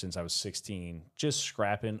years since I was 16 just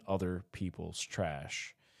scrapping other people's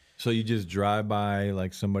trash. So you just drive by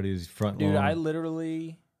like somebody's front Dude, lawn? I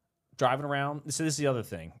literally driving around. So this is the other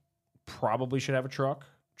thing. Probably should have a truck.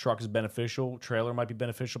 Truck is beneficial. Trailer might be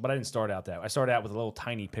beneficial, but I didn't start out that way. I started out with a little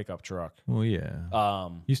tiny pickup truck. Well, yeah.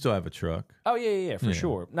 You still have a truck. Oh, yeah, for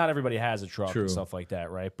sure. Not everybody has a truck and stuff like that,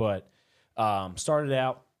 right? But started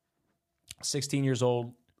out 16 years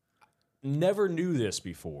old. Never knew this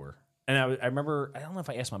before. And I remember, I don't know if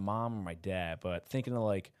I asked my mom or my dad, but thinking of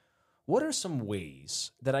like, what are some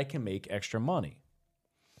ways that I can make extra money?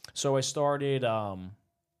 So I started, I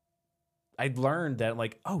learned that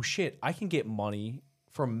like, oh shit, I can get money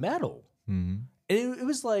from metal. Mm-hmm. And it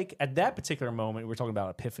was like at that particular moment, we were talking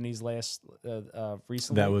about epiphanies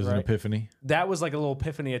recently. That was right? an epiphany. That was like a little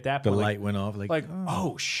epiphany at that The point. light went off. Like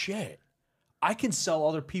oh shit, I can sell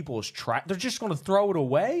other people's trash. They're just going to throw it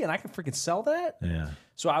away, and I can freaking sell that. Yeah.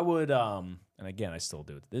 So I would, and again, I still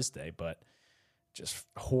do it to this day, but just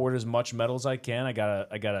hoard as much metal as I can. I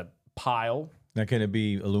got a pile. Now, can it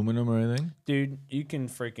be aluminum or anything? Dude, you can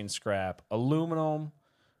freaking scrap aluminum,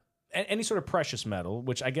 any sort of precious metal,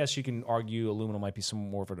 which I guess you can argue aluminum might be some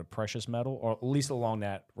more of a precious metal, or at least along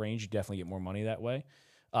that range, you definitely get more money that way.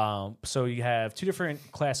 So you have two different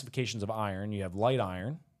classifications of iron. You have light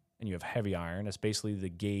iron and you have heavy iron. That's basically the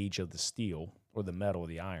gauge of the steel or the metal of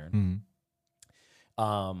the iron.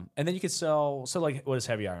 Mm-hmm. And then you could sell, so like what is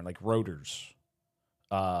heavy iron? Like rotors,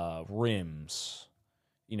 rims,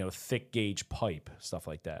 thick gauge pipe, stuff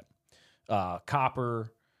like that.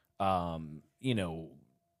 Copper,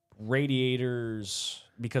 radiators,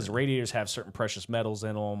 because radiators have certain precious metals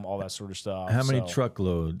in them, all that sort of stuff. How many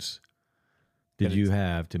truckloads did you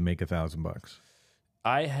have to make $1,000?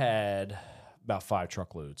 I had about 5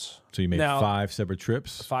 truckloads. So you made 5 separate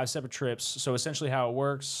trips? 5 separate trips. So essentially how it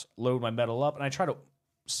works, load my metal up, and I try to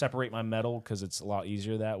separate my metal because it's a lot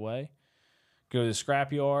easier that way. Go to the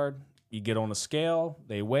scrapyard, you get on a scale,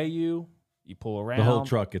 they weigh you, you pull around. The whole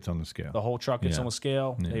truck gets on the scale. The whole truck gets on the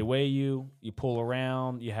scale. Yeah. They weigh you, you pull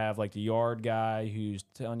around, you have like the yard guy who's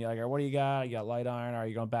telling you, like, what do you got? You got light iron, are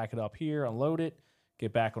you going to back it up here, unload it,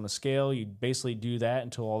 get back on the scale. You basically do that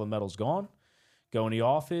until all the metal's gone. Go in the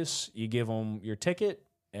office, you give them your ticket,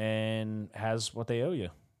 and has what they owe you.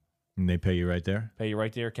 And they pay you right there? Pay you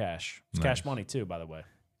right there cash. It's cash money too, by the way.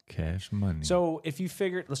 Cash money. So if you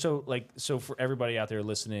figured, so for everybody out there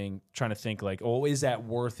listening, trying to think like, oh, is that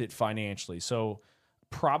worth it financially? So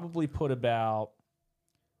probably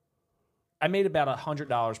I made about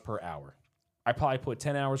 $100 per hour. I probably put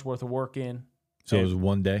 10 hours worth of work in. So it was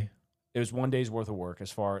one day? It was one day's worth of work.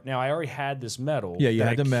 Now I already had this metal. Yeah, you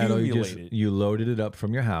had the metal. You loaded it up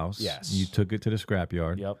from your house. Yes. You took it to the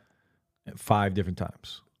scrapyard. Yep. 5 different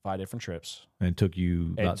times. 5 different trips. And it took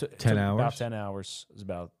you about 10 hours? About 10 hours. It was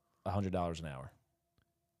about $100 an hour.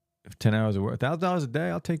 If 10 hours of work, $1,000 a day,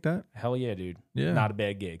 I'll take that. Hell yeah, dude. Yeah. Not a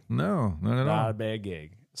bad gig. No, not at all. Not a bad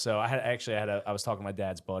gig. So I was talking to my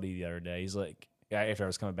dad's buddy the other day. He's like, after I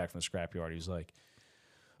was coming back from the scrapyard, he was like,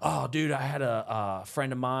 oh, dude, I had a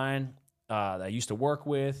friend of mine that I used to work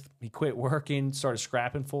with. He quit working, started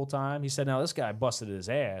scrapping full time. He said, now this guy busted his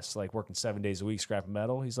ass, like working 7 days a week scrapping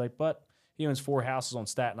metal. He's like, but he owns 4 houses on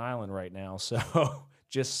Staten Island right now. So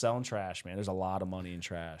just selling trash, man. There's a lot of money in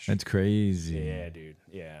trash. That's crazy. Yeah, dude.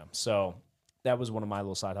 Yeah. So that was one of my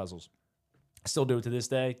little side hustles. I still do it to this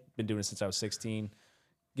day. Been doing it since I was 16.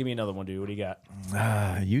 Give me another one, dude. What do you got?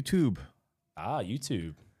 YouTube.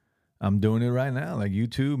 YouTube. I'm doing it right now. Like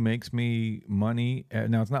YouTube makes me money.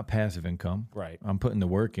 Now it's not passive income. Right. I'm putting the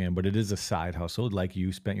work in, but it is a side hustle. Like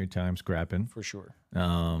you spent your time scrapping. For sure.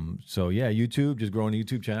 So yeah, YouTube, just growing a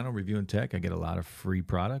YouTube channel, reviewing tech. I get a lot of free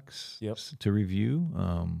products to review.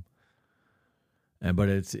 But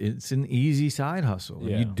it's an easy side hustle.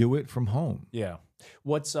 Yeah. You do it from home. Yeah.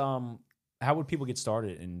 How would people get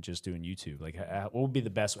started in just doing YouTube? Like what would be the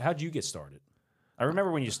best? How'd you get started? I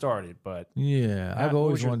remember when you started, but Yeah, I've what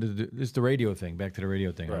always was your- wanted to do. It's the radio thing. Back to the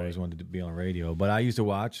radio thing. I always wanted to be on radio, but I used to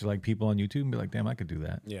watch like people on YouTube and be like, "Damn, I could do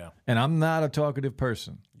that." yeah, And I'm not a talkative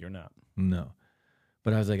person. you're not. No,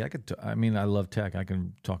 but I was like, I could. I mean, I love tech. I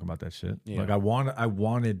can talk about that shit. Yeah. Like I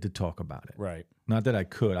wanted to talk about it. Right, Not that I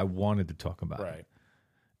could. I wanted to talk about it. right.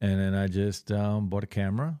 And then I just bought a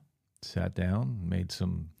camera, sat down, made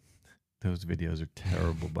some. Those videos are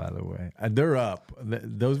terrible, by the way. They're up.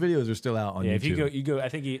 Those videos are still out on Yeah, YouTube. if you go, I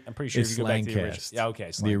think I'm pretty sure It's if you go back to the Slangcast. original. Yeah,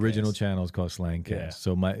 okay. The original Slangcast. channel is called Slangcast. Yeah.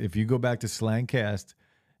 So if you go back to Slangcast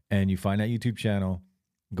and you find that YouTube channel,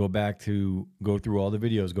 go through all the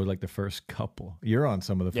videos. Go to like the first couple. You're on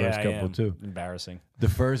some of the first I couple am. too. Embarrassing. The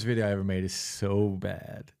first video I ever made is so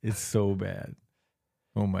bad. It's so bad.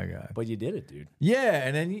 Oh my god. But you did it, dude. Yeah,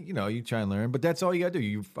 and then you try and learn, but that's all you gotta do.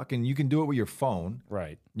 You can do it with your phone.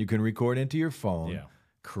 Right. You can record into your phone. Yeah.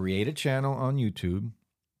 Create a channel on YouTube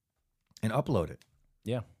and upload it.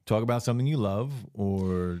 Yeah. Talk about something you love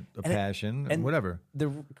or a passion, and- whatever.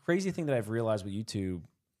 The crazy thing that I've realized with YouTube,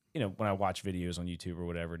 when I watch videos on YouTube or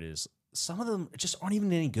whatever it is, some of them just aren't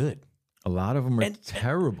even any good. A lot of them are And-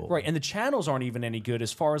 terrible. Right. And the channels aren't even any good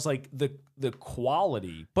as far as like the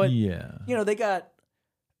quality. But Yeah. they got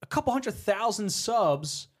a couple 100,000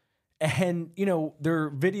 subs, and their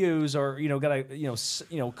videos are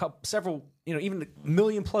got several even a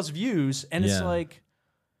million plus views, and it's Yeah. like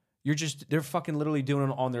they're fucking literally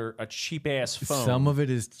doing it on a cheap ass phone. Some of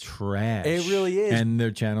it is trash. It really is. And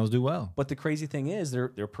their channels do well. But the crazy thing is they're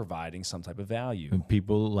providing some type of value. And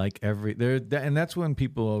people like and that's when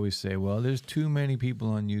people always say, "Well, there's too many people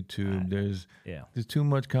on YouTube. There's too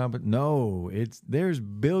much content." No, there's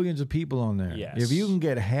billions of people on there. Yes. If you can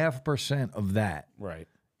get 0.5% of that, Right.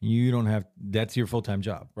 you don't have. That's your full-time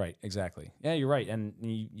job. Right. Exactly. Yeah, you're right. And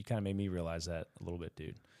you kind of made me realize that a little bit,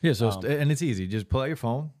 dude. Yeah. So and it's easy. Just pull out your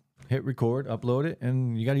phone, hit record, upload it,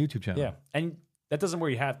 and you got a YouTube channel. Yeah, and that doesn't where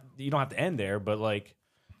you don't have to end there, but like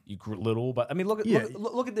you grew little. But I mean, look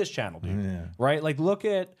at this channel, dude. Yeah. Right? Like,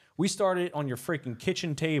 we started on your freaking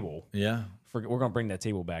kitchen table. Yeah. We're gonna bring that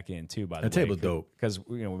table back in too. By the way, That table's dope. because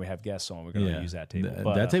when we have guests on, we're gonna use that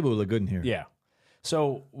table. That table will look good in here. Yeah.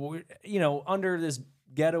 So under this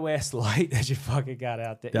ghetto ass light that you fucking got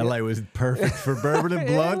out there. That light was perfect for bourbon and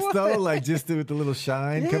blunts, though. Like just with the little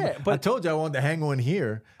shine. Yeah, I but- told you I wanted to hang one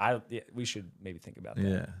here. We should maybe think about that.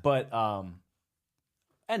 Yeah. But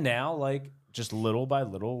and now like just little by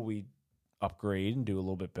little we upgrade and do a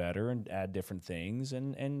little bit better and add different things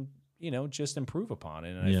and just improve upon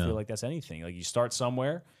it. And I feel like that's anything. Like you start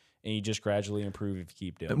somewhere and you just gradually improve if you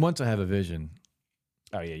keep doing it. Once I have a vision,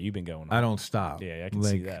 Oh yeah, you've been going on. I don't stop. Yeah, I can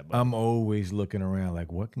see that, but- I'm always looking around,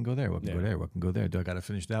 like what can go there, what can go there, what can go there. Do I got to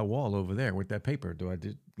finish that wall over there with that paper? Do I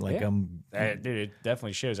just Dude, it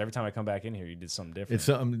definitely shows. Every time I come back in here, you did something different. It's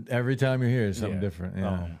something every time you're here. It's something Yeah. different.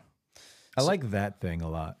 Yeah, I like that thing a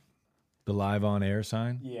lot. The live on air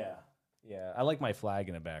sign. Yeah. I like my flag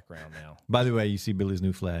in the background now. By the way, you see Billy's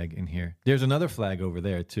new flag in here. There's another flag over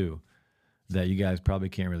there too, that you guys probably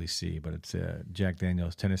can't really see, but it's Jack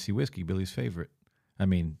Daniel's Tennessee whiskey, Billy's favorite. I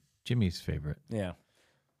mean, Jimmy's favorite. Yeah.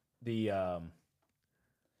 The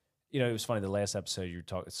it was funny. The last episode you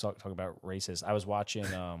were talking about racist. I was watching.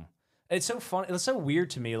 It's so fun. It's so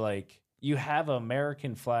weird to me. Like you have an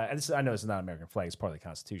American flag. I know it's not an American flag. It's part of the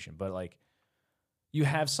Constitution, but like you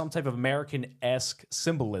have some type of American-esque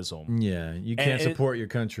symbolism. Yeah, you can't support your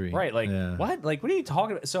country, Right? Like what? Like what are you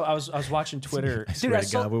talking about? So I was watching Twitter. I swear to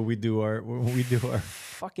God, when we do our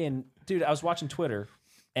fucking dude. I was watching Twitter,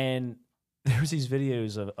 and there was these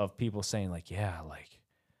videos of people saying like, yeah, like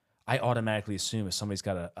I automatically assume if somebody's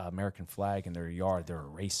got an American flag in their yard, they're a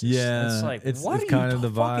racist. Yeah, And it's like what it's are kind you of the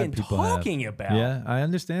vibe fucking people talking have. about? Yeah, I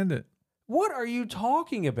understand it. What are you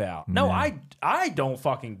talking about? No, Yeah. I don't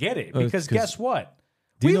fucking get it because 'cause- guess what?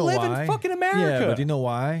 Do you We know live why? in fucking America. Yeah, but do you know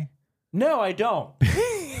why? No, I don't.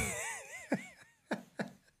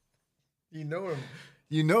 You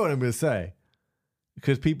know what I'm going to say.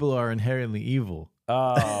 Because people are inherently evil.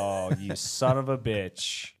 Oh, you son of a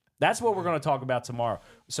bitch. That's what we're going to talk about tomorrow.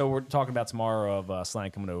 So we're talking about tomorrow of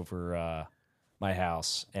Slang coming over my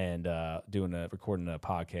house and recording a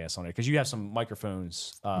podcast on it. Because you have some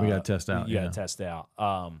microphones. We got to test out. You Yeah. got to test out.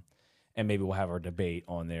 And maybe we'll have our debate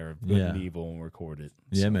on there of good Yeah. and evil and record it.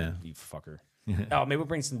 Yeah, man. You fucker. Oh, maybe we'll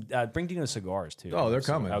bring Dino cigars too. Oh, they're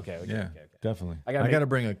So- coming. Okay. Yeah, definitely. I I gotta got to make-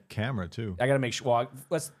 bring a camera, too. I got to make sure.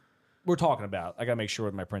 Well, we're talking about. I got to make sure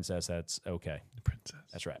with my princess that's okay. The princess.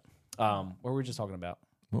 That's right. What were we just talking about?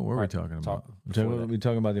 What were we Right, talking talk about? before We that.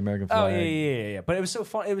 talking about the American Oh flag. yeah. But it was so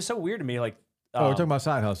fun. It was so weird to me. Like Oh, we're talking about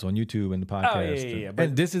side hustle on YouTube and the podcast. yeah.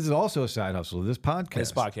 And this is also a side hustle. This podcast.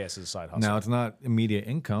 This podcast is a side hustle. Now it's not immediate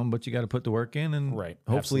income, but you got to put the work in, and Right.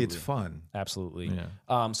 hopefully Absolutely. it's fun. Absolutely.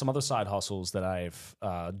 Yeah. Some other side hustles that I've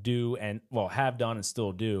have done and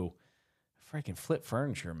still do. Freaking flip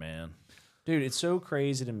furniture, man. Dude, it's so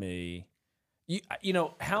crazy to me. You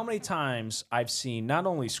know, how many times I've seen not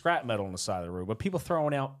only scrap metal on the side of the road, but people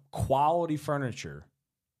throwing out quality furniture.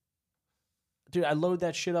 Dude, I load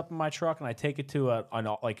that shit up in my truck and I take it to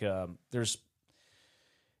there's,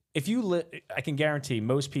 I can guarantee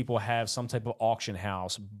most people have some type of auction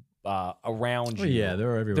house around you. Oh, yeah,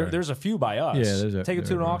 they're everywhere. There's a few by us. Yeah, take it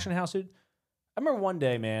to an everywhere. auction house, dude. I remember one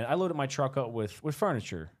day, man, I loaded my truck up with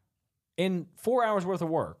furniture. In 4 hours worth of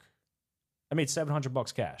work, I made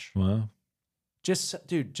 $700 cash. Well,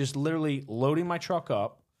 Just literally loading my truck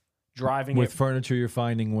up, driving with it. furniture you're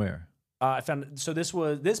finding where? I found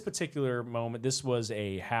this particular moment. This was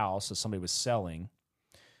a house that somebody was selling.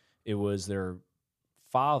 It was their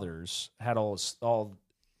father's had a lot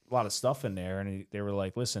of stuff in there, and they were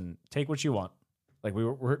like, "Listen, take what you want. Like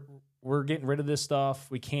we're getting rid of this stuff.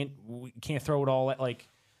 We can't throw it all at like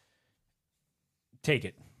take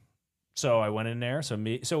it." So I went in there.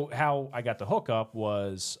 So how I got the hookup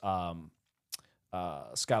was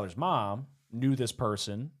Skylar's mom knew this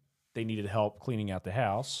person. They needed help cleaning out the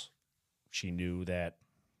house. She knew that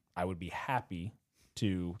I would be happy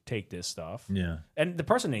to take this stuff. Yeah. And the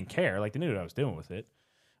person didn't care. Like, they knew what I was doing with it.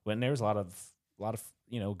 When there was a lot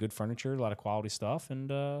of good furniture, a lot of quality stuff, and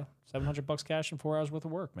 $700 cash in 4 hours worth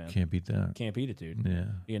of work, man. Can't beat that. Can't beat it, dude. Yeah.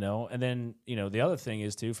 You know, and then, the other thing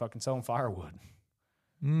is too, fucking selling firewood.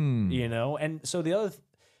 Mm. And so the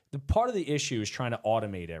part of the issue is trying to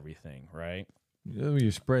automate everything, right?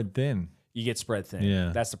 You're spread thin. You get spread thin.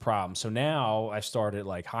 Yeah. That's the problem. So now I started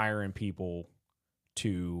like hiring people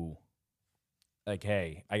to like,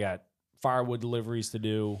 hey, I got firewood deliveries to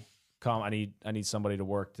do. Come, I need somebody to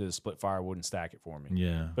work to split firewood and stack it for me.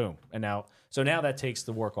 Yeah. Boom. And now that takes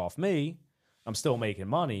the work off me. I'm still making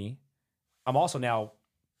money. I'm also now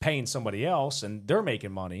paying somebody else and they're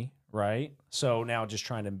making money, right? So now just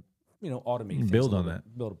trying to, automate things. Build on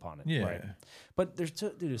that. Build upon it. Yeah. Right. But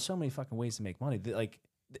there's so many fucking ways to make money. Like,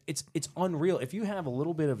 it's unreal. If you have a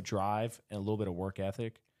little bit of drive and a little bit of work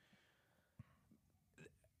ethic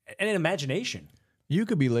and an imagination, You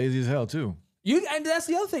could be lazy as hell too. and that's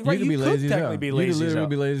the other thing, right? You could be lazy as hell. technically be You lazy could as literally hell.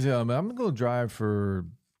 be lazy as hell. I'm gonna go drive for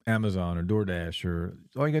Amazon or DoorDash, or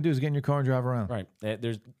all you gotta do is get in your car and drive around. Right.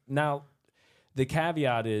 There's now the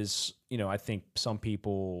caveat is, I think some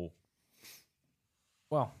people.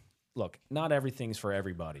 Well, look, not everything's for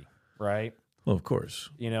everybody, right? Well, of course.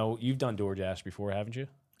 You've done DoorDash before, haven't you?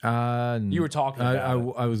 You were talking about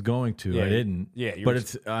it. I was going to. Yeah, I didn't. yeah, you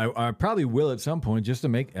but were- I probably will at some point just to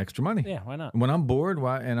make extra money. Yeah, why not? When I'm bored,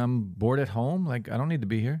 and I'm bored at home, like I don't need to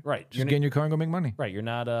be here. Right. Just get in your car and go make money. Right. You're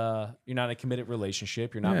not in a committed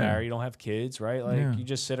relationship. You're not Yeah. married. You don't have kids, right? Like Yeah. you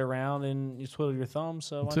just sit around and you twiddle your thumbs.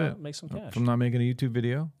 So That's why not it. make some cash? If I'm not making a YouTube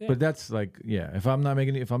video, Yeah. but that's like, if I'm not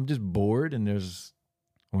making it, if I'm just bored and I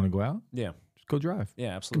want to go out, Yeah. just go drive. Yeah. It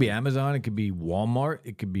could Absolutely. be Amazon. It could be Walmart.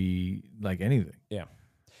 It could be like anything. Yeah.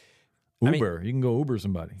 Uber. You can go Uber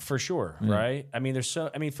somebody. For sure, right? I mean,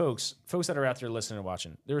 folks that are out there listening and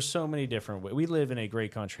watching, there's so many different ways. We live in a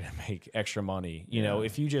great country to make extra money.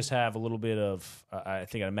 If you just have a little bit of, I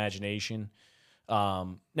think, an imagination.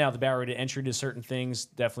 Now, the barrier to entry to certain things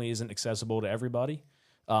definitely isn't accessible to everybody.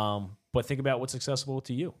 But think about what's accessible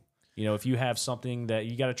to you. If you have something that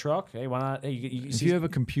you got a truck, hey, why not? Hey, you If see, you have a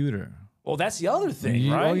computer, well, that's the other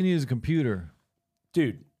thing, right? all you need is a computer.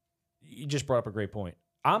 Dude, you just brought up a great point.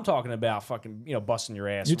 I'm talking about fucking, busting your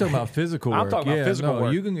ass. You're talking about physical work. I'm talking about physical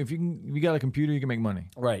work. If you got a computer, you can make money.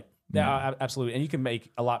 Right. Yeah, absolutely. And you can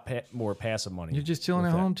make a lot more passive money. You're just chilling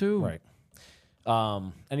with at that. home too.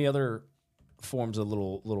 Right. Any other forms of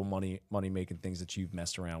little money making things that you've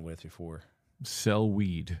messed around with before? Sell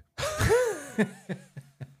weed.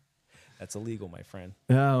 That's illegal, my friend.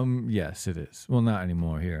 Yes, it is. Well, not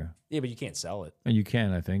anymore here. Yeah, but you can't sell it. And you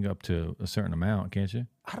can, I think, up to a certain amount, can't you?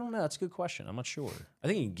 I don't know. That's a good question. I'm not sure. I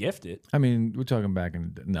think you can gift it. I mean, we're talking back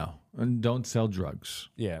in no, and don't sell drugs.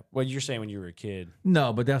 Yeah. Well, you're saying when you were a kid.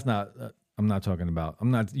 No, but that's not. I'm not talking about.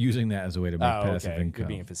 I'm not using that as a way to make passive okay. income. You're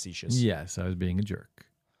being facetious. Yes, I was being a jerk.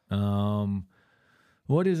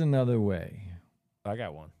 What is another way? I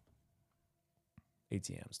got one.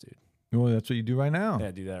 ATMs, dude. Well, that's what you do right now. Yeah,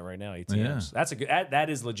 I do that right now. ATMs. Yeah. That's a good. That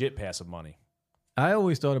is legit passive money. I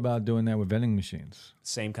always thought about doing that with vending machines.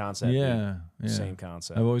 Same concept. dude. Yeah. Same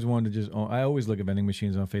concept. I've always wanted to I always look at vending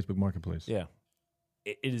machines on Facebook Marketplace. Yeah.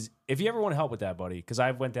 It is. If you ever want to help with that, buddy, because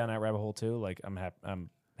I went down that rabbit hole too. Like I'm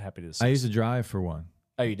happy to. I used to drive for one.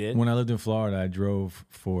 Oh, you did? When I lived in Florida, I drove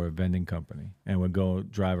for a vending company and would go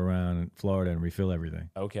drive around in Florida and refill everything.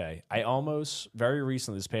 Okay. I almost, very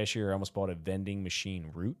recently, this past year, I almost bought a vending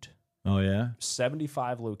machine route. Oh, yeah?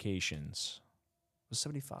 75 locations. It was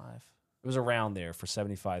 75. It was around there for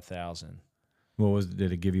 75,000.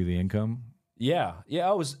 Did it give you the income? Yeah.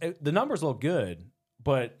 The numbers look good,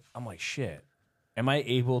 but I'm like, shit. Am I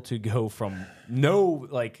able to go from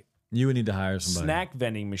You would need to hire somebody. snack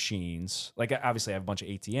vending machines? Like, obviously, I have a bunch of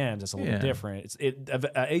ATMs. That's a little different.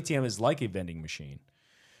 ATM is like a vending machine.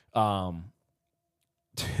 To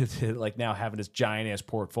like now having this giant ass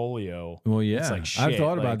portfolio. Well, yeah. It's like shit. I've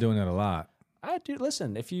thought about doing that a lot. I do.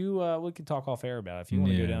 Listen, if you we can talk off air about it. If you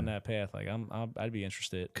want to go down that path, like I'd be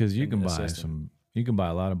interested. Because you can buy you can buy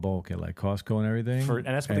a lot of bulk at like Costco and everything, and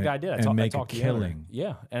that's what the guy did. I talked a killing.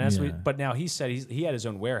 Yeah, and that's what. But now he said he had his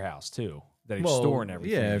own warehouse too that he's storing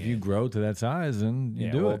everything. Yeah, if you grow to that size, then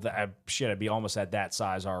you do it. I'd be almost at that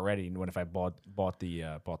size already. When if I bought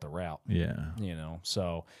the route. Yeah,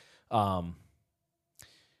 So,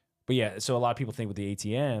 but yeah, so a lot of people think with the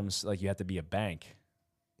ATMs, like you have to be a bank.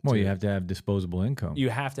 Well, you have to have disposable income. You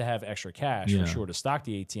have to have extra cash for sure to stock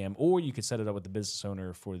the ATM, or you could set it up with the business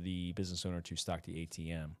owner for the business owner to stock the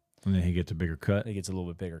ATM. And then he gets a bigger cut. He gets a little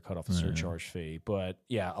bit bigger cut off the surcharge fee. But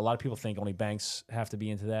yeah, a lot of people think only banks have to be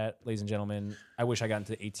into that. Ladies and gentlemen, I wish I got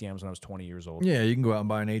into ATMs when I was 20 years old. Yeah, you can go out and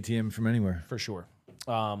buy an ATM from anywhere. For sure.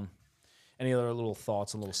 Any other little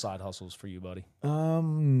thoughts and little side hustles for you, buddy?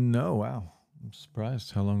 No, wow. I'm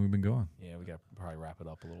surprised how long we've been going. Yeah, we got to probably wrap it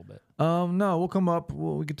up a little bit. No, we'll come up.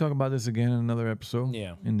 We could talk about this again in another episode.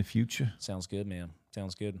 Yeah, in the future. Sounds good, man.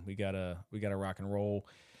 Sounds good. We gotta rock and roll.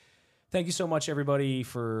 Thank you so much, everybody,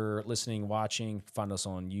 for listening, watching. Find us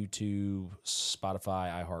on YouTube,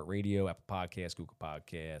 Spotify, iHeartRadio, Apple Podcasts, Google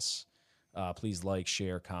Podcasts. Please like,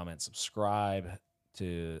 share, comment, subscribe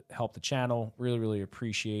to help the channel. Really, really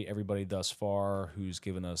appreciate everybody thus far who's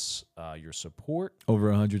given us your support. Over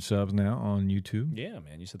 100 subs now on YouTube. Yeah,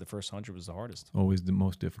 man. You said the first 100 was the hardest. Always the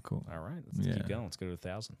most difficult. All right. Let's keep going. Let's go to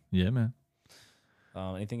 1,000. Yeah, man.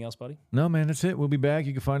 Anything else, buddy? No, man. That's it. We'll be back.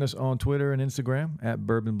 You can find us on Twitter and Instagram at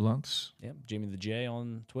Bourbon Blunts. Yep. Jamie the J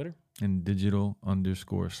on Twitter. And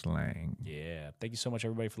digital_slang. Yeah. Thank you so much,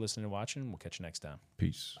 everybody, for listening and watching. We'll catch you next time.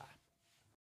 Peace. Bye.